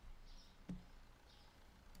way.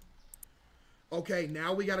 Okay,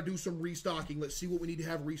 now we got to do some restocking. Let's see what we need to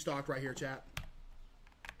have restocked right here, chat.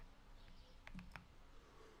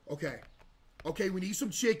 Okay. Okay, we need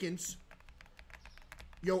some chickens.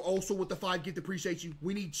 Yo, also with the 5 gift, appreciate you.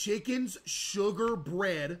 We need chickens, sugar,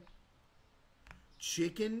 bread.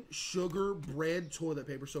 Chicken, sugar, bread, toilet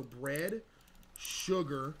paper. So bread,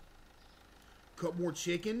 sugar, cut more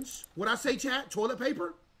chickens. What'd I say, chat? Toilet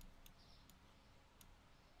paper?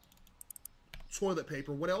 Toilet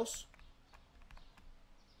paper. What else?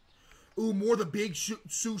 Ooh, more the big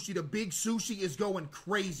sushi. The big sushi is going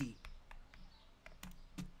crazy.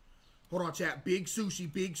 Hold on, chat. Big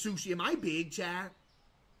sushi, big sushi. Am I big, chat?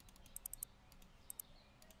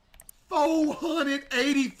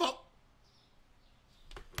 484.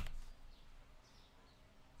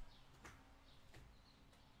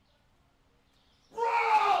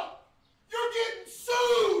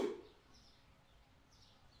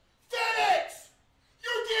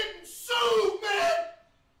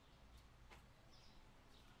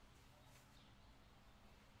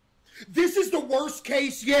 This is the worst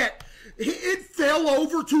case yet. It fell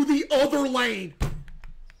over to the other lane.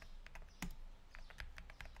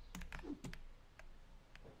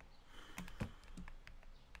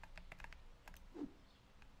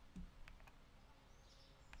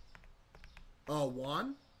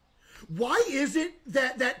 Juan? Why is it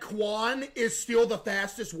that Quan is still the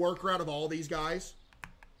fastest worker out of all these guys?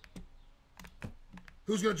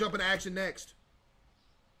 Who's going to jump into action next?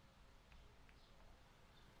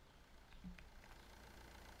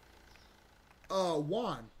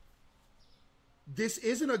 Juan, this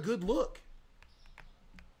isn't a good look.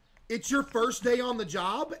 It's your first day on the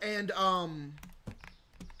job and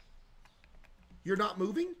you're not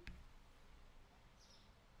moving?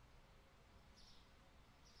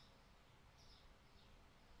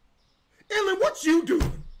 Ellen, what you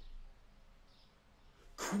doing?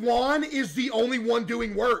 Quan is the only one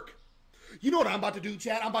doing work. You know what I'm about to do,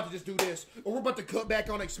 chat? I'm about to just do this. Or we're about to cut back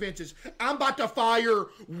on expenses. I'm about to fire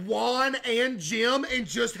Juan and Jim and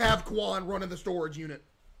just have Quan running the storage unit.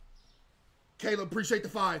 Caleb, appreciate the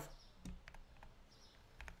 5.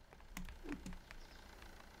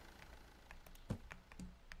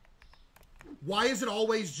 Why is it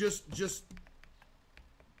always just...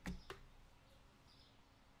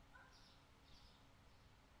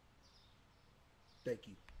 Thank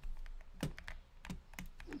you.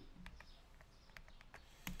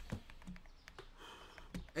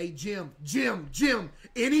 Hey, Jim.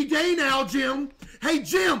 Any day now, Jim. Hey,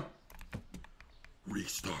 Jim.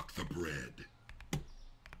 Restock the bread.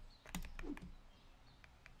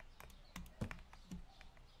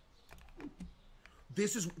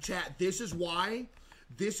 This is, chat, this is why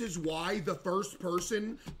the first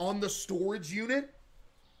person on the storage unit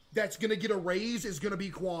that's going to get a raise is going to be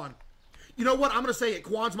Quan. You know what? I'm going to say it.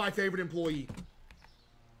 Quan's my favorite employee.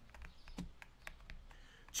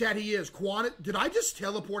 Chat, he is. Quan, did I just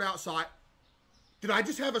teleport outside? Did I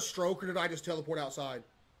just have a stroke or did I just teleport outside?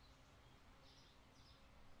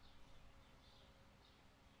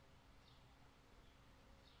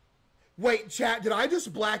 Wait, chat, did I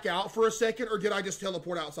just black out for a second or did I just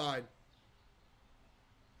teleport outside?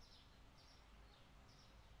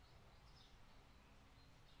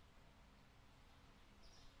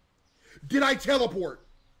 Did I teleport?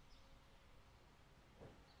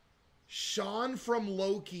 Sean from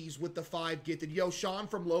Loki's with the 5 gifted. Yo, Sean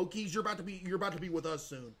from Loki's, you're about to be with us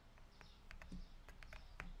soon.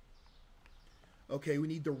 Okay, we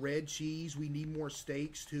need the red cheese. We need more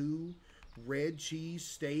steaks too. Red cheese,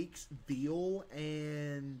 steaks, veal,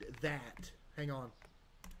 and that. Hang on.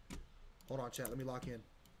 Hold on, chat. Let me lock in.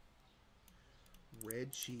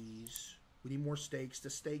 Red cheese. We need more steaks. The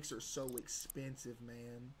steaks are so expensive,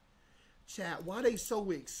 man. Chat, why are they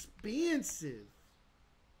so expensive?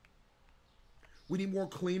 We need more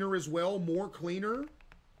cleaner as well. More cleaner.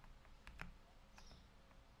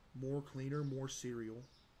 More cleaner, more cereal.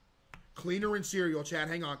 Cleaner and cereal, chat.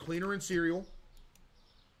 Hang on. Cleaner and cereal.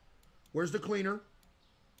 Where's the cleaner?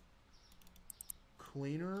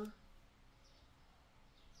 Cleaner.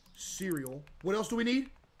 Cereal. What else do we need?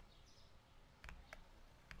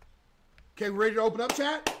 Okay, we ready to open up,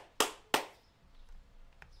 chat?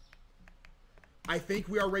 I think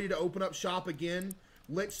we are ready to open up shop again.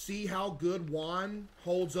 Let's see how good Juan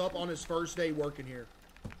holds up on his first day working here.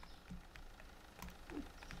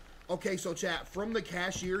 Okay, so chat, from the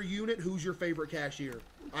cashier unit, who's your favorite cashier?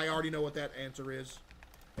 I already know what that answer is.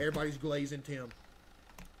 Everybody's glazing Tim.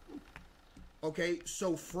 Okay,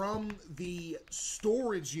 so from the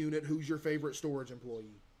storage unit, who's your favorite storage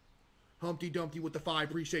employee? Humpty Dumpty with the 5,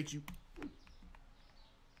 appreciate you.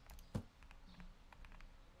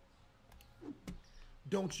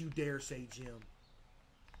 Don't you dare say Jim.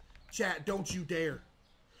 Chat, don't you dare.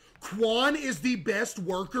 Quan is the best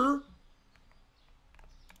worker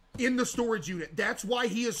in the storage unit. That's why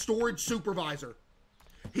he is storage supervisor.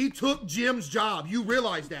 He took Jim's job. You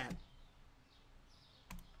realize that.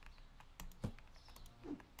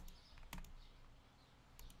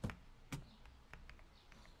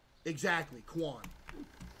 Exactly, Quan.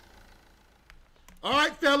 All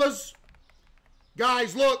right, fellas.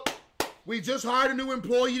 Guys, look. We just hired a new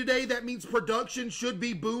employee today. That means production should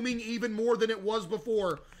be booming even more than it was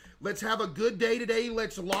before. Let's have a good day today.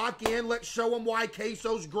 Let's lock in. Let's show them why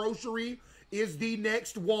CaseOh's Grocery is the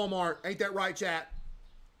next Walmart. Ain't that right, chat?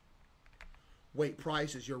 Wait,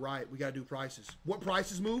 prices. You're right. We got to do prices. What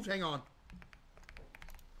prices moved? Hang on.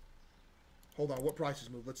 Hold on. What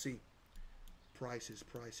prices moved? Let's see. Prices.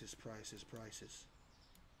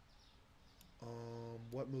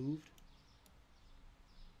 What moved?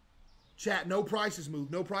 Chat, no prices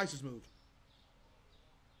moved. No prices moved.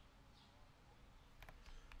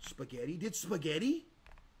 Spaghetti? Did spaghetti?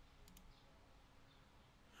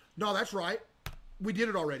 No, that's right. We did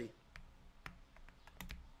it already.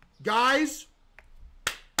 Guys,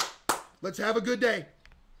 let's have a good day.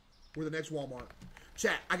 We're the next Walmart.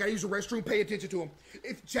 Chat, I got to use the restroom. Pay attention to them.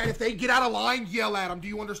 Chat, if they get out of line, yell at them. Do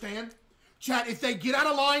you understand? Chat, if they get out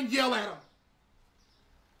of line, yell at them.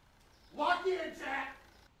 Lock in, chat.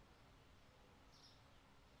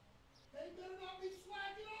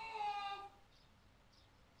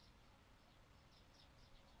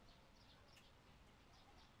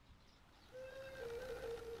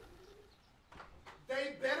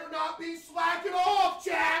 They better not be slacking off,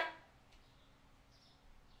 chat!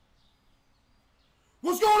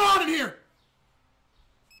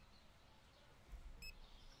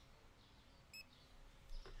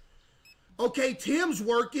 Okay, Tim's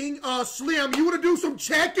working. Slim, you want to do some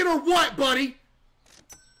checking or what, buddy?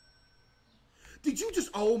 Did you just...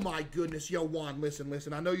 Oh, my goodness. Yo, Juan,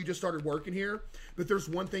 listen. I know you just started working here, but there's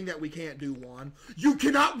one thing that we can't do, Juan. You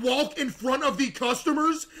cannot walk in front of the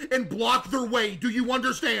customers and block their way. Do you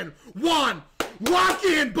understand? Juan, lock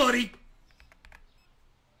in, buddy.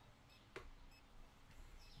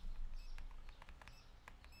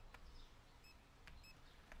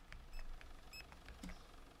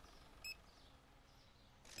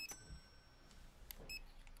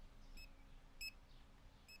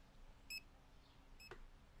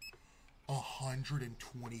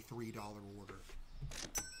 $123 order.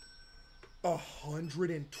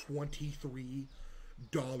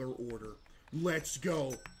 $123 order. Let's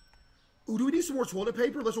go. Ooh, do we need some more toilet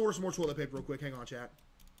paper? Let's order some more toilet paper real quick. Hang on, chat.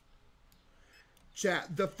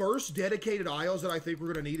 Chat, the first dedicated aisles that I think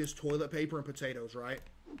we're going to need is toilet paper and potatoes, right?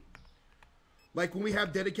 Like when we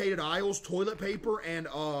have dedicated aisles, toilet paper and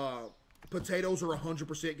potatoes are 100%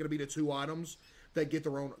 going to be the two items that get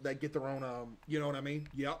their own, you know what I mean?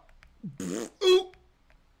 Yep. Ooh.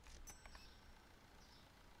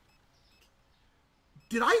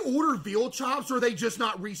 Did I order veal chops or are they just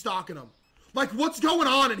not restocking them? Like, what's going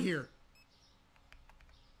on in here?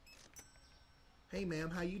 Hey, ma'am,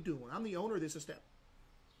 how you doing? I'm the owner of this establishment.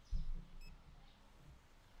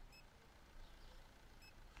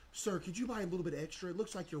 Sir, could you buy a little bit extra? It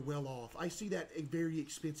looks like you're well off. I see that a very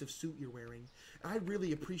expensive suit you're wearing. I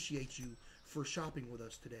really appreciate you for shopping with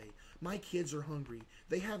us today. My kids are hungry.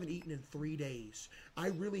 They haven't eaten in 3 days. I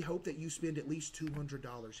really hope that you spend at least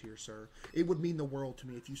 $200 here, sir. It would mean the world to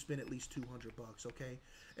me if you spend at least $200, okay?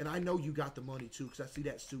 And I know you got the money, too, because I see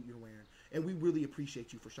that suit you're wearing. And we really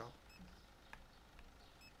appreciate you for shopping.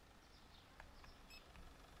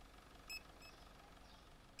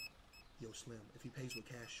 Yo, Slim, if he pays with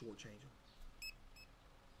cash, shortchange him.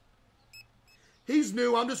 He's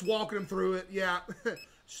new. I'm just walking him through it. Yeah.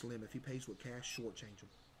 Slim, if he pays with cash, shortchange him.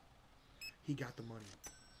 He got the money.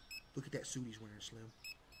 Look at that suit he's wearing, Slim.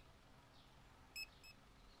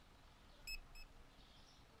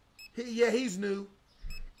 Yeah, he's new.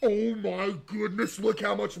 Oh, my goodness. Look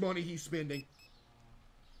how much money he's spending.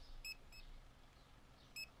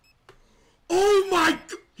 Oh, my...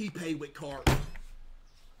 He paid with card.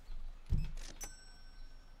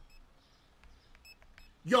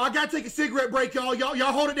 Yo, I gotta take a cigarette break, y'all.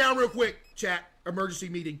 Y'all hold it down real quick. Chat. Emergency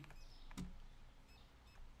meeting.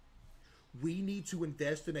 We need to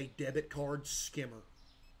invest in a debit card skimmer.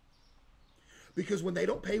 Because when they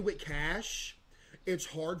don't pay with cash, it's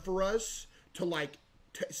hard for us to, like,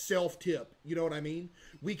 self-tip. You know what I mean?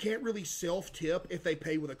 We can't really self-tip if they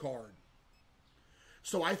pay with a card.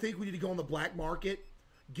 So I think we need to go on the black market,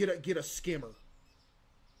 get a skimmer.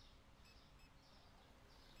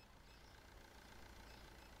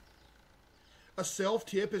 A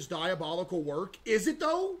self-tip is diabolical work. Is it,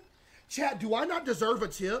 though? Chat, do I not deserve a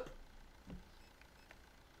tip?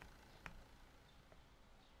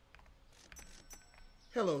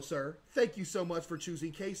 Hello, sir. Thank you so much for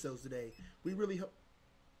choosing CaseOh's today. We really hope...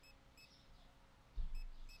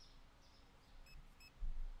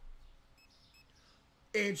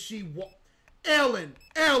 And she Ellen.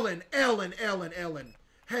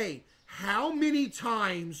 Hey, how many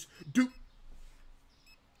times do...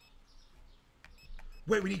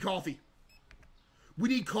 Wait, we need coffee. We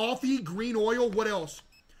need coffee, green oil, what else?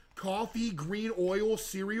 Coffee, green oil,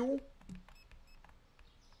 cereal.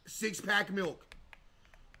 6-pack milk.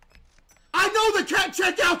 I know the cat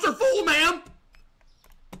checkouts are full, ma'am!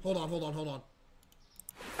 Hold on.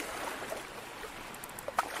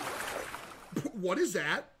 What is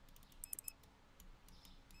that?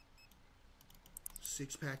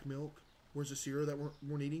 6-pack milk. Where's the cereal that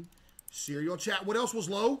we're needing? Cereal. Chat, what else was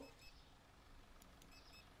low?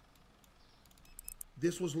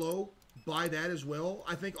 This was low. Buy that as well.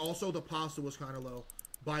 I think also the pasta was kind of low.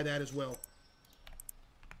 Buy that as well.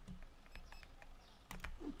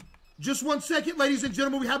 Just 1 second, ladies and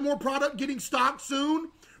gentlemen. We have more product getting stocked soon.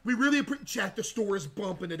 We really appreciate... Chat, the store is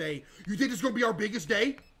bumping today. You think it's going to be our biggest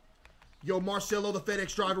day? Yo, Marcelo, the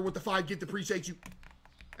FedEx driver with the 5 gift, appreciate you.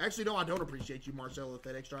 Actually, no, I don't appreciate you, Marcelo, the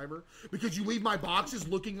FedEx driver. Because you leave my boxes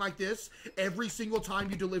looking like this every single time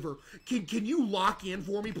you deliver. Can you lock in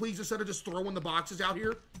for me, please, instead of just throwing the boxes out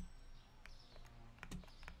here?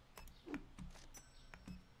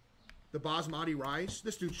 The basmati rice?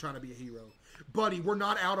 This dude's trying to be a hero. Buddy, we're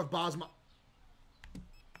not out of basmati.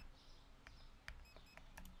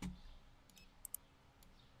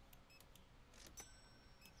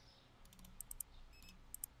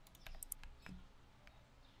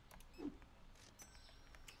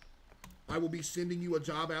 I will be sending you a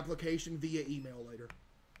job application via email later.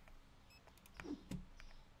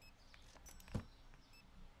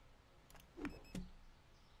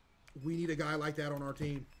 We need a guy like that on our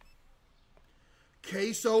team.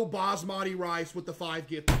 Queso Basmati rice with the 5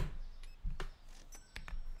 gift.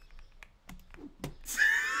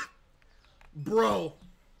 Bro.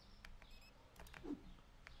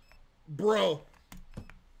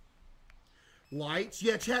 Lights.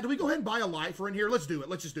 Yeah, Chad, do we go ahead and buy a light for in here? Let's do it.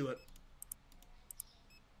 Let's just do it.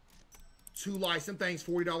 2 lights. Them things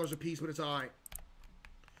 $40 a piece, but it's all right.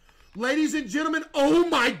 Ladies and gentlemen, oh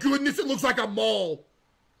my goodness, it looks like a mall.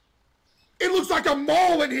 It looks like a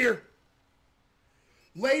mall in here.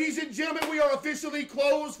 Ladies and gentlemen, we are officially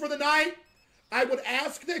closed for the night. I would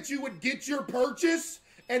ask that you would get your purchase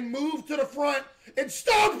and move to the front and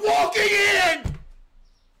stop walking in.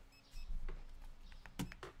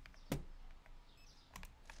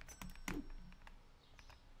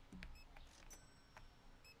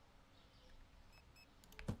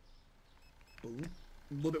 Boom.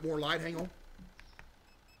 A little bit more light. Hang on.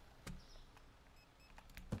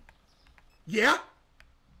 Yeah?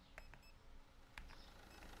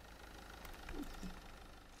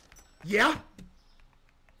 Yeah?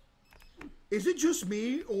 Is it just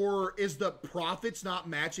me, or is the profits not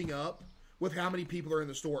matching up with how many people are in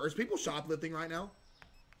the store? Is people shoplifting right now?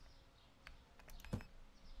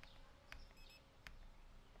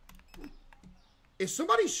 Is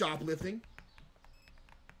somebody shoplifting?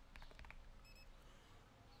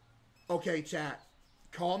 Okay, chat.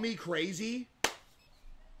 Call me crazy,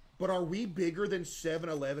 but are we bigger than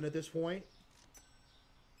 7-Eleven at this point?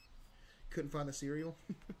 Couldn't find the cereal.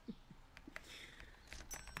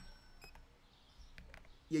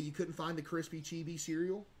 Yeah, you couldn't find the crispy chibi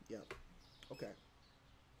cereal? Yep. Okay.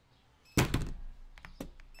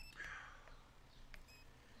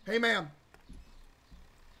 Hey, ma'am.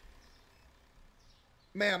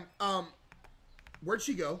 Ma'am, where'd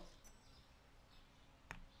she go?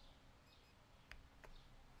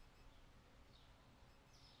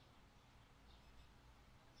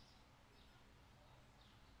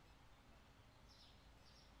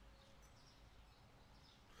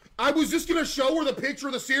 I was just going to show her the picture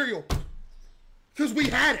of the cereal. Because we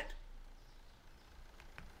had it.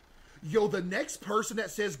 Yo, the next person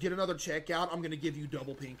that says get another checkout, I'm going to give you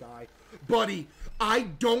double pink eye. Buddy, I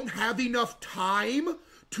don't have enough time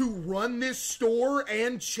to run this store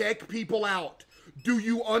and check people out. Do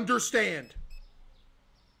you understand?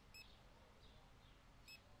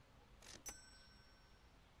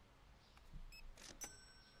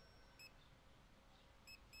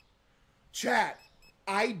 Chat.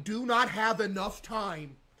 I do not have enough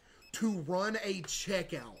time to run a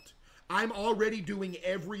checkout. I'm already doing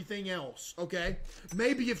everything else, okay?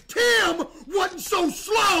 Maybe if Tim wasn't so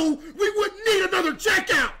slow, we wouldn't need another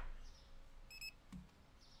checkout.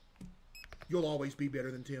 You'll always be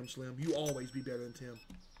better than Tim, Slim. You always be better than Tim.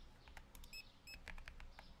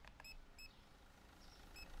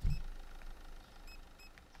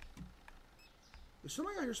 Is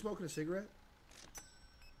somebody out here smoking a cigarette?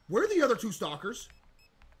 Where are the other 2 stalkers?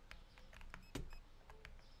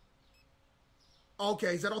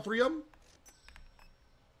 Okay, is that all 3 of them?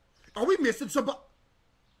 Are we missing somebody?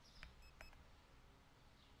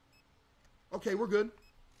 Okay, we're good.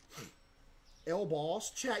 L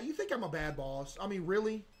boss. Chat, you think I'm a bad boss? I mean,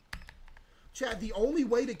 really? Chat, the only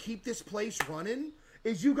way to keep this place running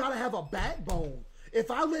is you gotta have a backbone.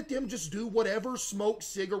 If I let them just do whatever, smoke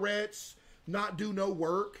cigarettes, not do no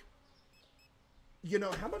work. You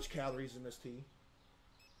know, how much calories in this tea?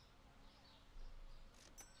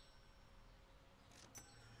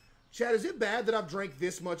 Chad, is it bad that I've drank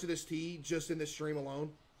this much of this tea just in this stream alone?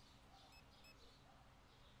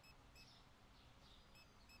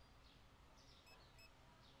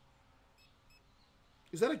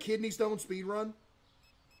 Is that a kidney stone speed run?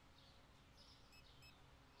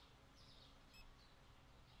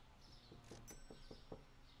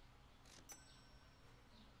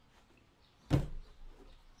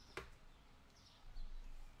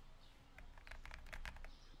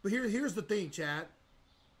 But here's the thing, Chad.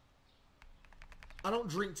 I don't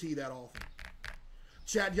drink tea that often.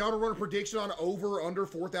 Chad, y'all to run a prediction on over or under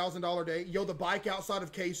 $4,000 day? Yo, the bike outside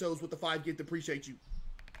of CaseOh's with the 5 gift, appreciate you.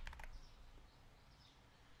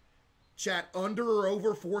 Chat, under or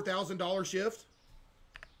over $4,000 shift?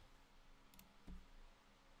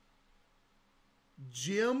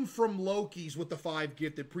 Jim from Loki's with the 5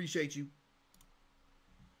 gift, appreciate you.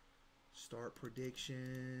 Start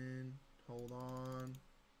prediction. Hold on.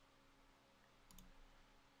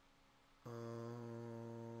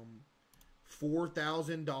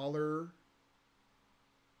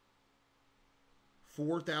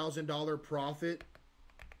 $4,000 profit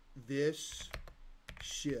this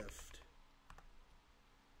shift.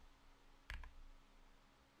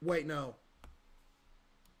 Wait, no.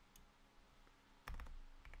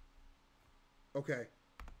 Okay.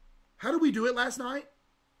 How did we do it last night?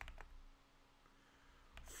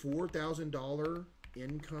 $4,000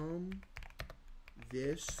 income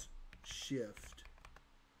this shift.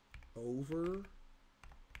 Over,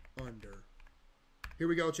 under. Here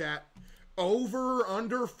we go, chat. Over,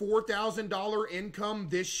 under $4,000 income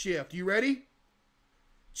this shift. You ready?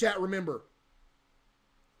 Chat, remember,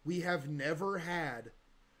 we have never had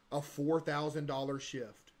a $4,000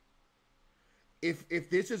 shift. If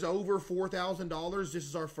this is over $4,000, this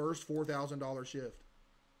is our first $4,000 shift.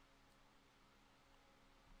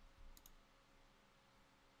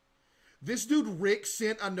 This dude Rick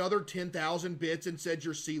sent another 10,000 bits and said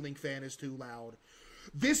your ceiling fan is too loud.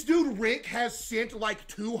 This dude Rick has sent like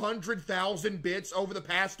 200,000 bits over the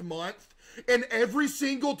past month, and every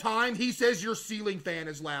single time he says your ceiling fan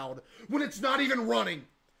is loud when it's not even running.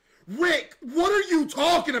 Rick, what are you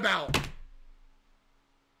talking about?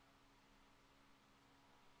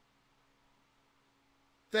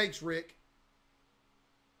 Thanks, Rick.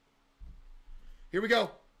 Here we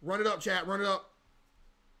go. Run it up, chat. Run it up.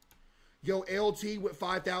 Yo, LT with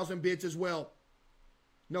 5,000 bits as well.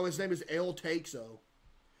 No, his name is L CaseOh's.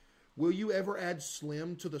 Will you ever add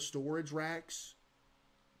Slim to the storage racks?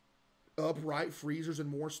 Upright freezers and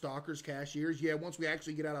more stockers, cashiers? Yeah, once we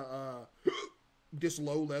actually get out of this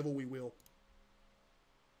low level, we will.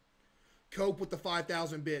 Cope with the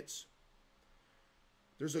 5,000 bits.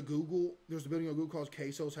 There's a building on Google called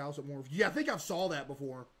CaseOh's House at Moore. Yeah, I think I've saw that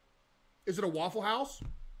before. Is it a Waffle House?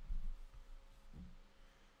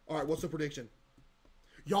 All right, what's the prediction?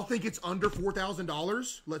 Y'all think it's under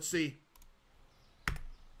 $4,000? Let's see.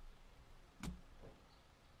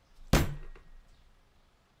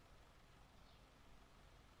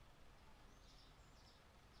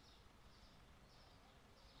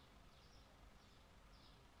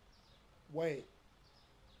 Wait.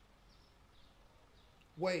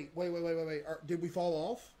 Did we fall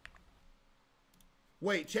off?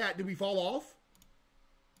 Wait, chat, did we fall off?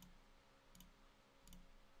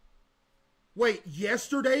 Wait,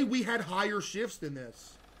 yesterday we had higher shifts than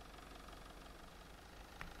this.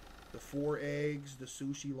 The 4 eggs, the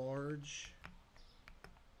sushi large.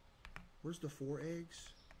 Where's the 4 eggs?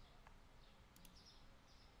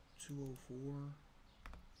 204.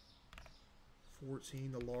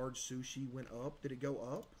 14, the large sushi went up. Did it go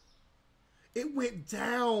up? It went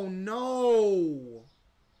down. No.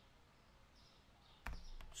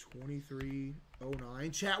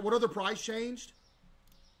 2309. Chat, what other price changed?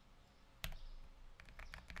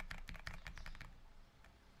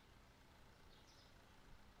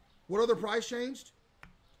 What other price changed?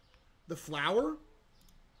 The flour?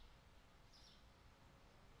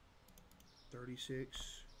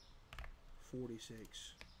 36,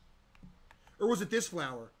 46. Or was it this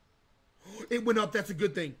flour? It went up. That's a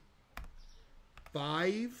good thing.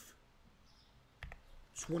 5,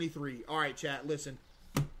 23. All right, chat, listen.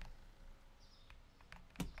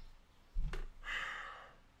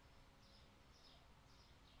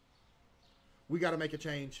 We got to make a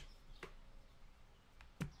change.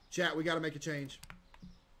 Chat, we got to make a change.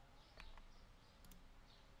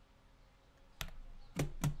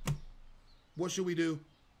 What should we do?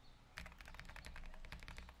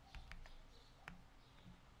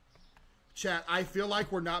 Chat, I feel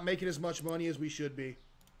like we're not making as much money as we should be.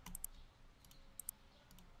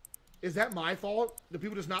 Is that my fault? Do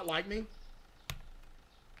people just not like me?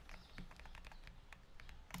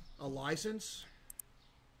 A license?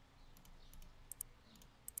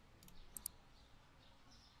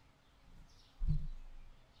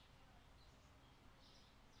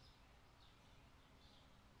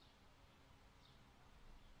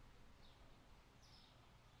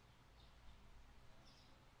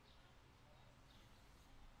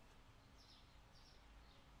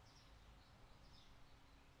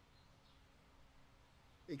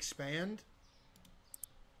 Expand.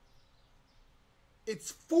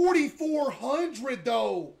 It's 4,400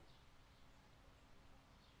 though.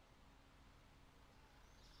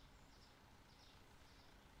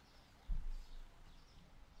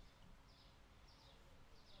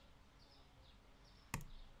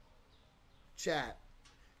 Chat.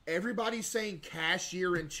 Everybody's saying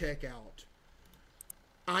cashier and checkout.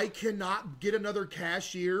 I cannot get another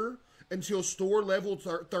cashier until store level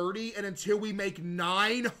 30 and until we make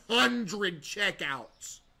 900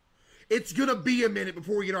 checkouts. It's going to be a minute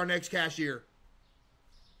before we get our next cashier.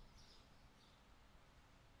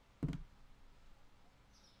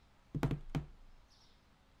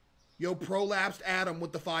 Yo, prolapsed Adam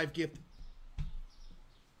with the 5 gift.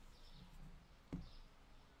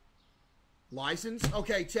 License?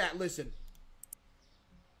 Okay, chat, listen.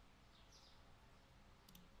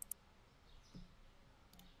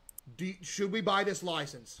 Should we buy this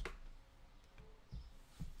license?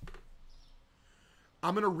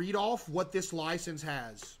 I'm going to read off what this license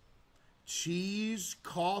has. Cheese,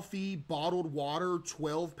 coffee, bottled water,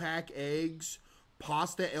 12-pack eggs,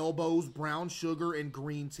 pasta elbows, brown sugar, and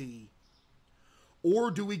green tea. Or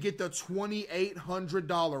do we get the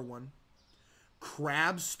 $2,800 one?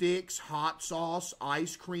 Crab sticks, hot sauce,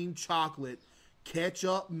 ice cream, chocolate,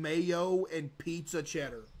 ketchup, mayo, and pizza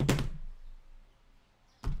cheddar.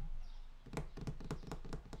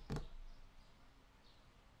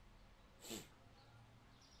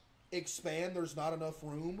 Expand, there's not enough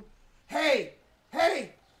room. Hey,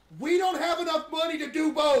 we don't have enough money to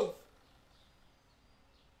do both.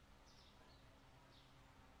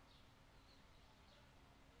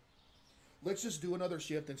 Let's just do another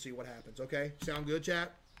shift and see what happens, okay? Sound good,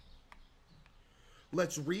 chat?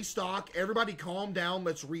 Let's restock. Everybody calm down.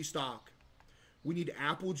 Let's restock. We need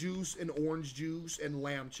apple juice and orange juice and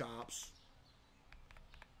lamb chops.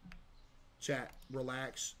 Chat,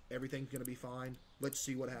 relax. Everything's going to be fine. Let's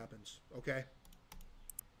see what happens, okay?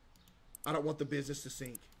 I don't want the business to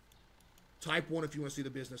sink. Type 1 if you want to see the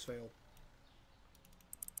business fail.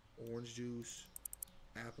 Orange juice,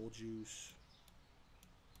 apple juice.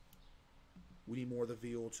 We need more of the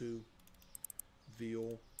veal, too.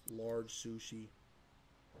 Veal, large sushi.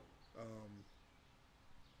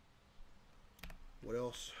 What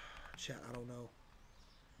else? Chat, I don't know.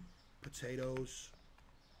 Potatoes.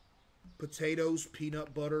 Potatoes,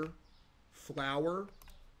 peanut butter, flour.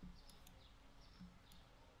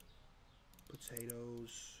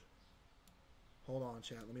 Potatoes. Hold on,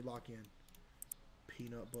 chat. Let me lock in.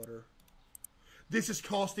 Peanut butter. This is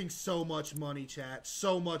costing so much money, chat.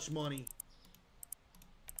 So much money.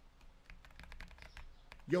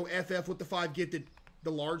 Yo, FF with the 5 gifted.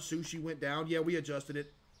 The large sushi went down. Yeah, we adjusted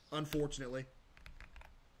it. Unfortunately.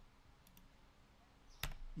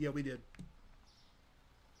 Yeah, we did.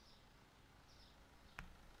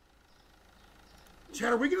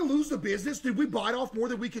 Chad, are we going to lose the business? Did we bite off more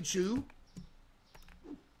than we could chew?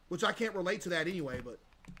 Which I can't relate to that anyway, but...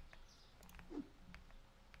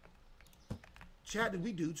 Chad, did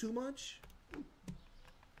we do too much?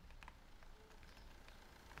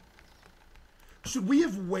 Should we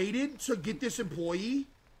have waited to get this employee?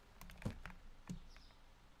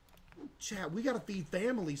 Chad, we got to feed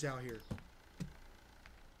families out here.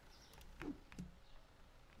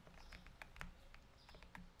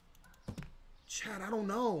 Chad, I don't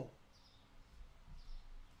know.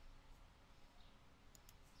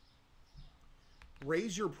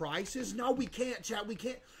 Raise your prices? No, we can't, Chad. We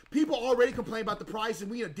can't. People already complain about the price, and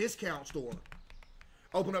we in a discount store.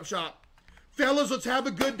 Open up shop. Fellas, let's have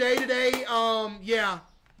a good day today. Yeah.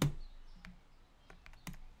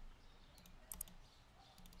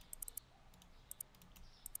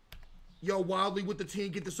 Yo, Wildly with the 10.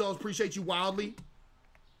 Get the subs. Appreciate you, Wildly.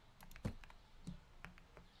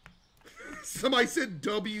 Somebody said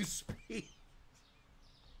WSP.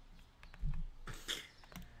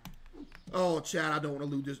 Oh, chat, I don't want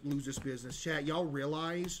to lose this business. Chat, y'all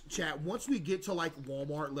realize, chat, once we get to like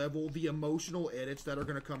Walmart level, the emotional edits that are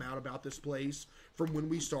going to come out about this place from when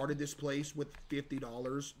we started this place with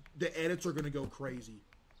 $50, the edits are going to go crazy.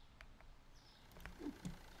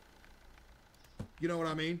 You know what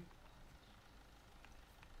I mean?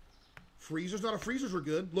 Freezers, not a freezers are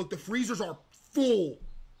good. Look, the freezers are full.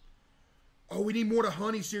 Oh, we need more to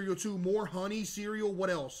honey cereal too. More honey cereal. What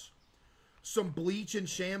else? Some bleach and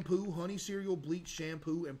shampoo. Honey cereal, bleach,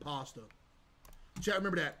 shampoo, and pasta. Chat,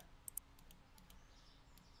 remember that.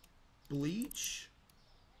 Bleach.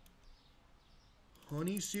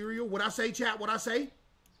 Honey cereal. What'd I say, chat? What'd I say?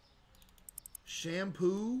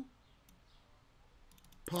 Shampoo.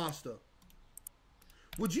 Pasta.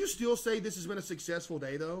 Would you still say this has been a successful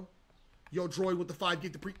day, though? Yo, Droid with the 5,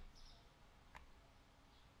 get the pre...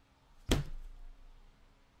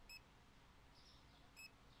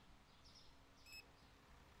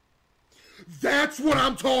 That's what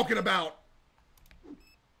I'm talking about.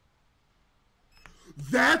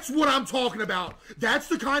 That's what I'm talking about. That's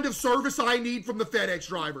the kind of service I need from the FedEx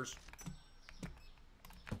drivers.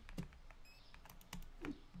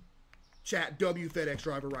 Chat, W FedEx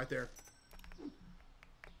driver right there.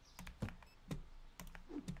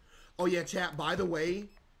 Oh yeah, chat, by the way,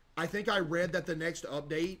 I think I read that the next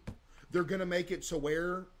update, they're going to make it to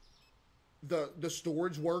where the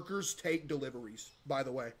storage workers take deliveries, by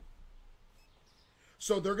the way.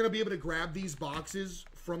 So they're going to be able to grab these boxes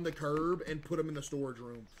from the curb and put them in the storage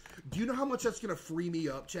room. Do you know how much that's going to free me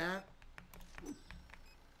up, chat?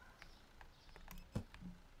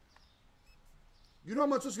 You know how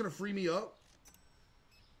much that's going to free me up?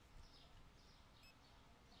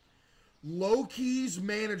 Low-Keys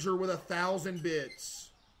manager with 1,000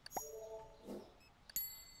 bits.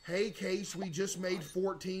 Hey, Case, we just made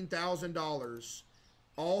 $14,000.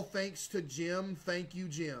 All thanks to Jim. Thank you,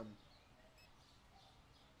 Jim.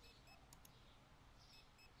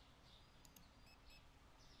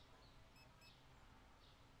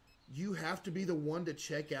 You have to be the one to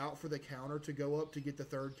check out for the counter to go up to get the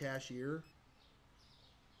third cashier?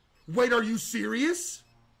 Wait, are you serious?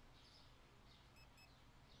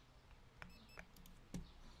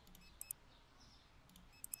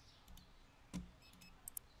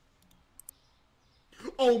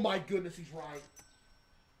 Oh my goodness, he's right.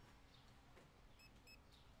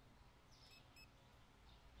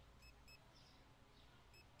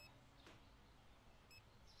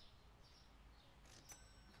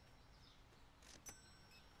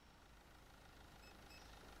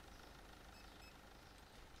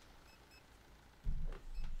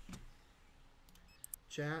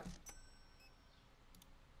 Chat.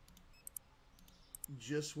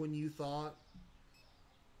 Just when you thought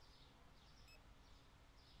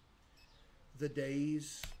the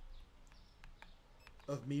days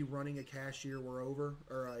of me running a cashier were over,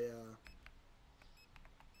 or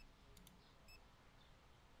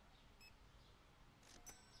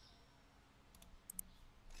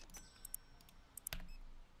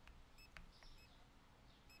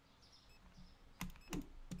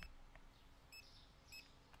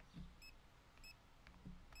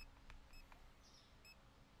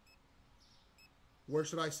where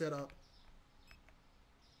should I set up?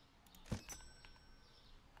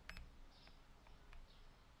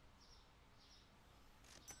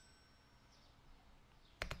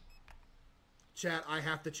 Chat, I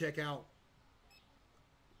have to check out.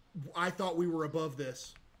 I thought we were above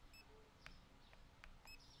this.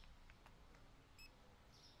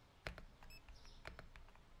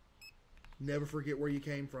 Never forget where you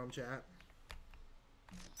came from, chat.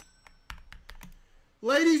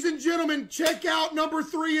 Ladies and gentlemen, checkout number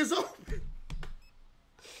 3 is open.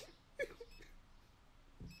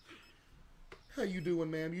 How you doing,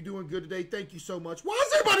 ma'am? You doing good today? Thank you so much. Why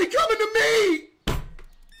is everybody coming to me?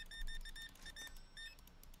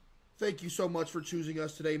 Thank you so much for choosing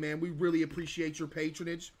us today, man. We really appreciate your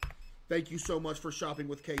patronage. Thank you so much for shopping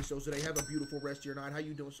with CaseOh's today. Have a beautiful rest of your night. How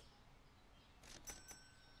you doing?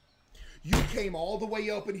 You came all the way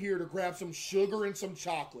up in here to grab some sugar and some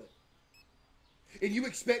chocolate. And you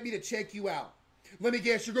expect me to check you out. Let me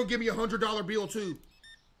guess, you're going to give me a $100 bill too.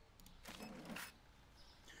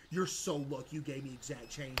 You're so lucky you gave me exact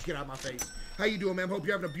change. Get out of my face. How you doing, ma'am? Hope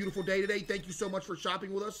you're having a beautiful day today. Thank you so much for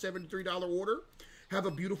shopping with us. $73 order. Have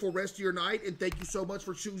a beautiful rest of your night. And thank you so much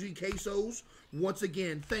for choosing CaseOh's. Once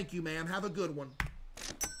again, thank you, ma'am. Have a good one.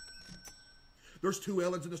 There's 2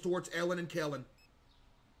 Ellens in the store. It's Ellen and Kellen.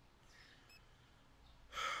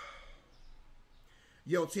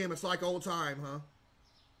 Yo, Tim, it's like old time, huh?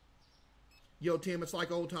 Yo, Tim, it's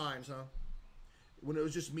like old times, huh? When it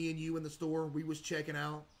was just me and you in the store, we was checking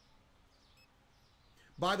out.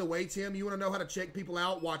 By the way, Tim, you want to know how to check people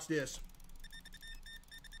out? Watch this.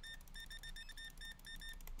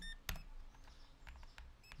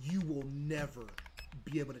 You will never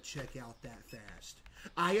be able to check out that fast.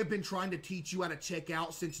 I have been trying to teach you how to check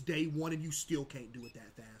out since day 1, and you still can't do it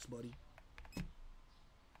that fast, buddy.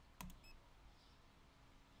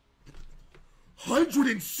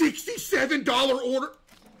 $167 order.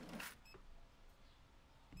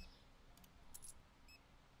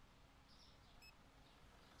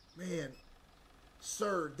 Man,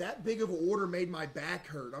 sir, that big of an order made my back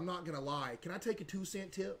hurt. I'm not going to lie. Can I take a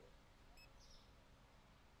 2-cent tip?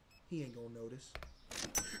 He ain't going to notice.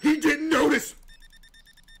 He didn't notice.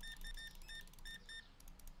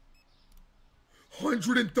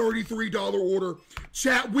 $133 order.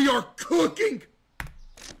 Chat, we are cooking.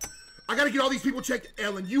 I got to get all these people checked.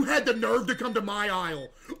 Ellen, you had the nerve to come to my aisle.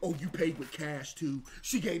 Oh, you paid with cash, too.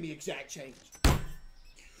 She gave me exact change.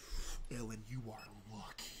 Ellen, you are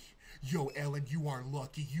lucky. Yo, Ellen, you are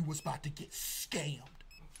lucky. You was about to get scammed.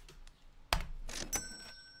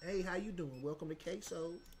 Hey, how you doing? Welcome to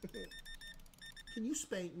CaseOh's. Can you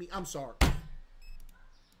spank me? I'm sorry.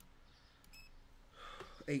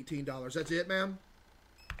 $18. That's it, ma'am?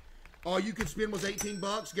 All you could spend was 18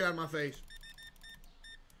 bucks? Get out of my face.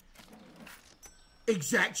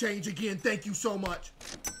 Exact change again. Thank you so much.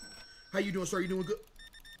 How you doing, sir? You doing good?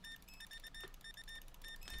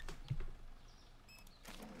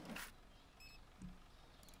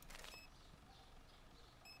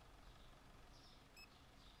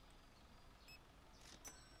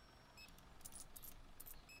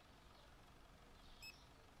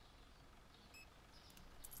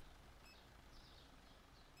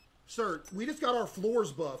 Sir, we just got our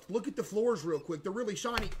floors buffed. Look at the floors real quick. They're really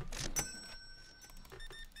shiny.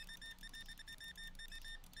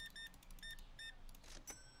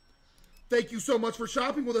 Thank you so much for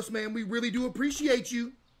shopping with us, man. We really do appreciate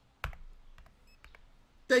you.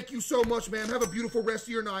 Thank you so much, man. Have a beautiful rest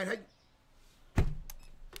of your night. Hey.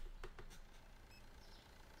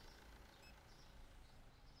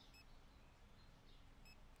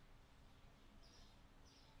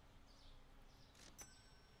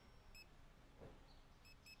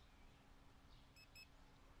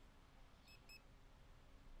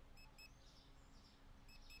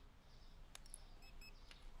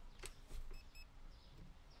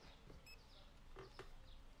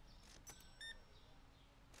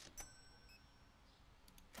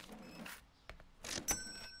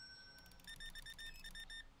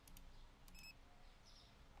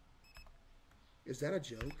 Is that a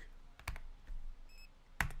joke?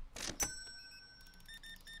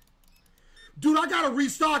 Dude, I gotta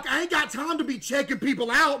restock. I ain't got time to be checking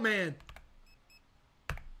people out, man.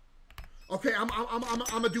 Okay, I'm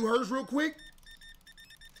gonna do hers real quick.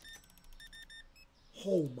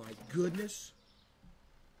 Oh my goodness.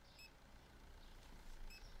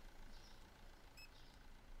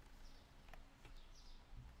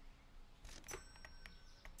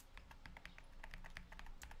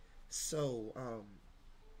 So,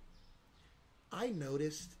 I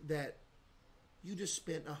noticed that you just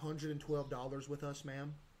spent $112 with us,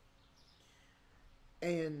 ma'am.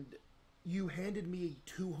 And you handed me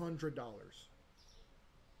 $200.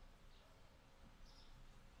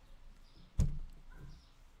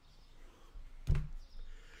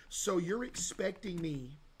 So you're expecting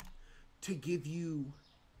me to give you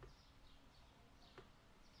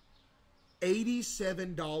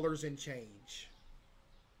 $87 and change.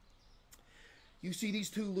 You see these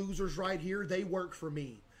two losers right here? They work for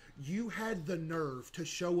me. You had the nerve to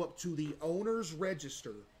show up to the owner's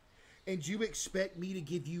register, and you expect me to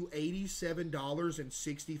give you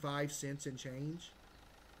 $87.65 and change?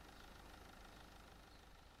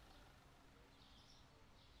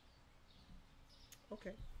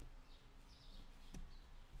 Okay.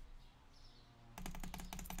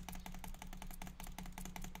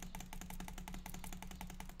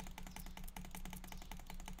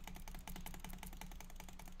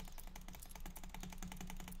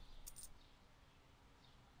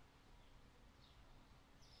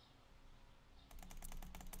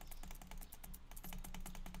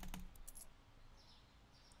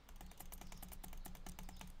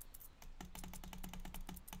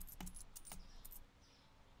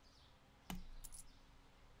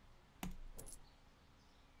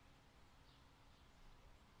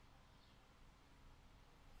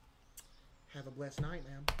 Have a blessed night,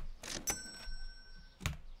 ma'am.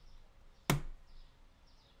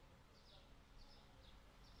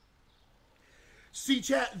 See,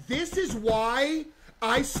 chat, this is why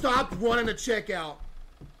I stopped running a checkout.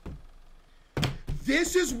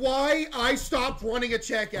 This is why I stopped running a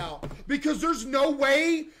checkout. Because there's no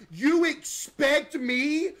way you expect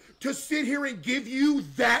me to sit here and give you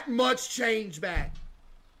that much change back.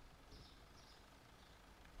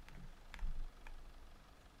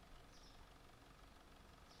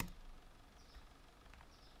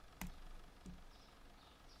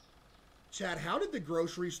 Chad, how did the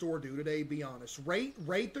grocery store do today? Be honest.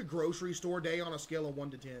 Rate the grocery store day on a scale of 1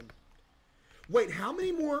 to 10. Wait, how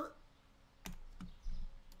many more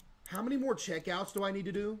checkouts do I need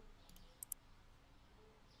to do?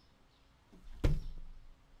 Oh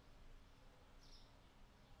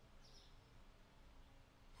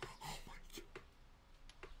my God.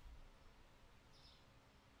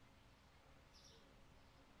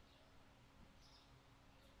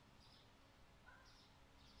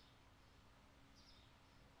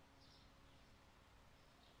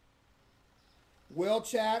 Well,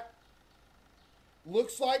 chat,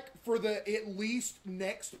 looks like for the at least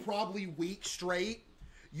next probably week straight,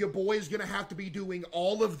 your boy is going to have to be doing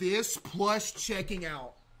all of this plus checking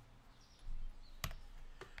out.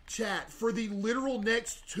 Chat, for the literal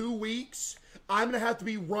next 2 weeks, I'm going to have to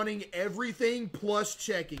be running everything plus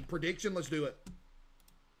checking. Prediction, let's do it.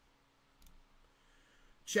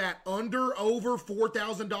 Chat, under, over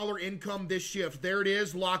 $4,000 income this shift. There it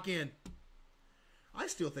is, lock in. I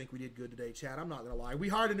still think we did good today, Chad. I'm not going to lie. We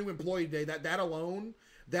hired a new employee today. That alone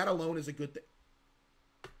is a good thing.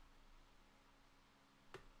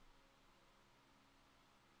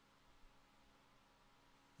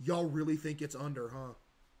 Y'all really think it's under, huh?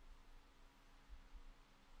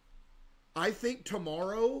 I think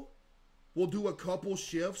tomorrow we'll do a couple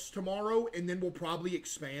shifts tomorrow, and then we'll probably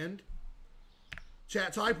expand.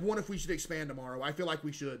 Chat, type 1 if we should expand tomorrow. I feel like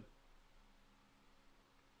we should.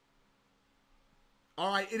 All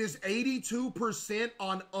right, it is 82%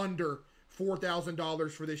 on under $4,000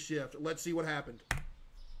 for this shift. Let's see what happened.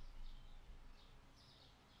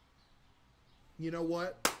 You know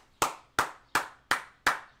what?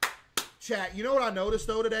 Chat, you know what I noticed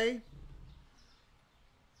though today?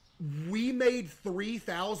 We made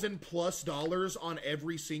 $3,000+ on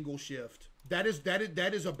every single shift. That is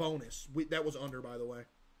a bonus. That was under, by the way.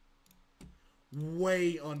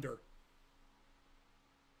 Way under.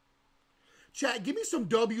 Chat, give me some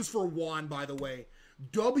W's for Juan, by the way.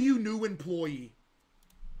 W new employee.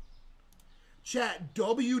 Chat,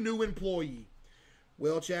 W new employee.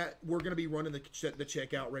 Well, chat, we're going to be running the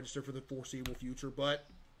checkout register for the foreseeable future, but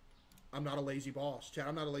I'm not a lazy boss. Chat,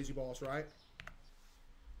 I'm not a lazy boss, right?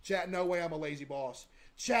 Chat, no way I'm a lazy boss.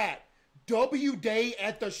 Chat, W day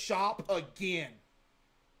at the shop again.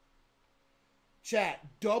 Chat,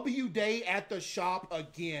 W day at the shop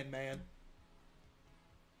again, man.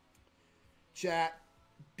 Chat,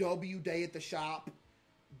 W day at the shop,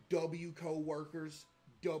 W co-workers,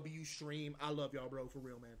 W stream. I love y'all, bro, for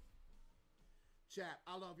real, man. Chat,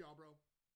 I love y'all, bro.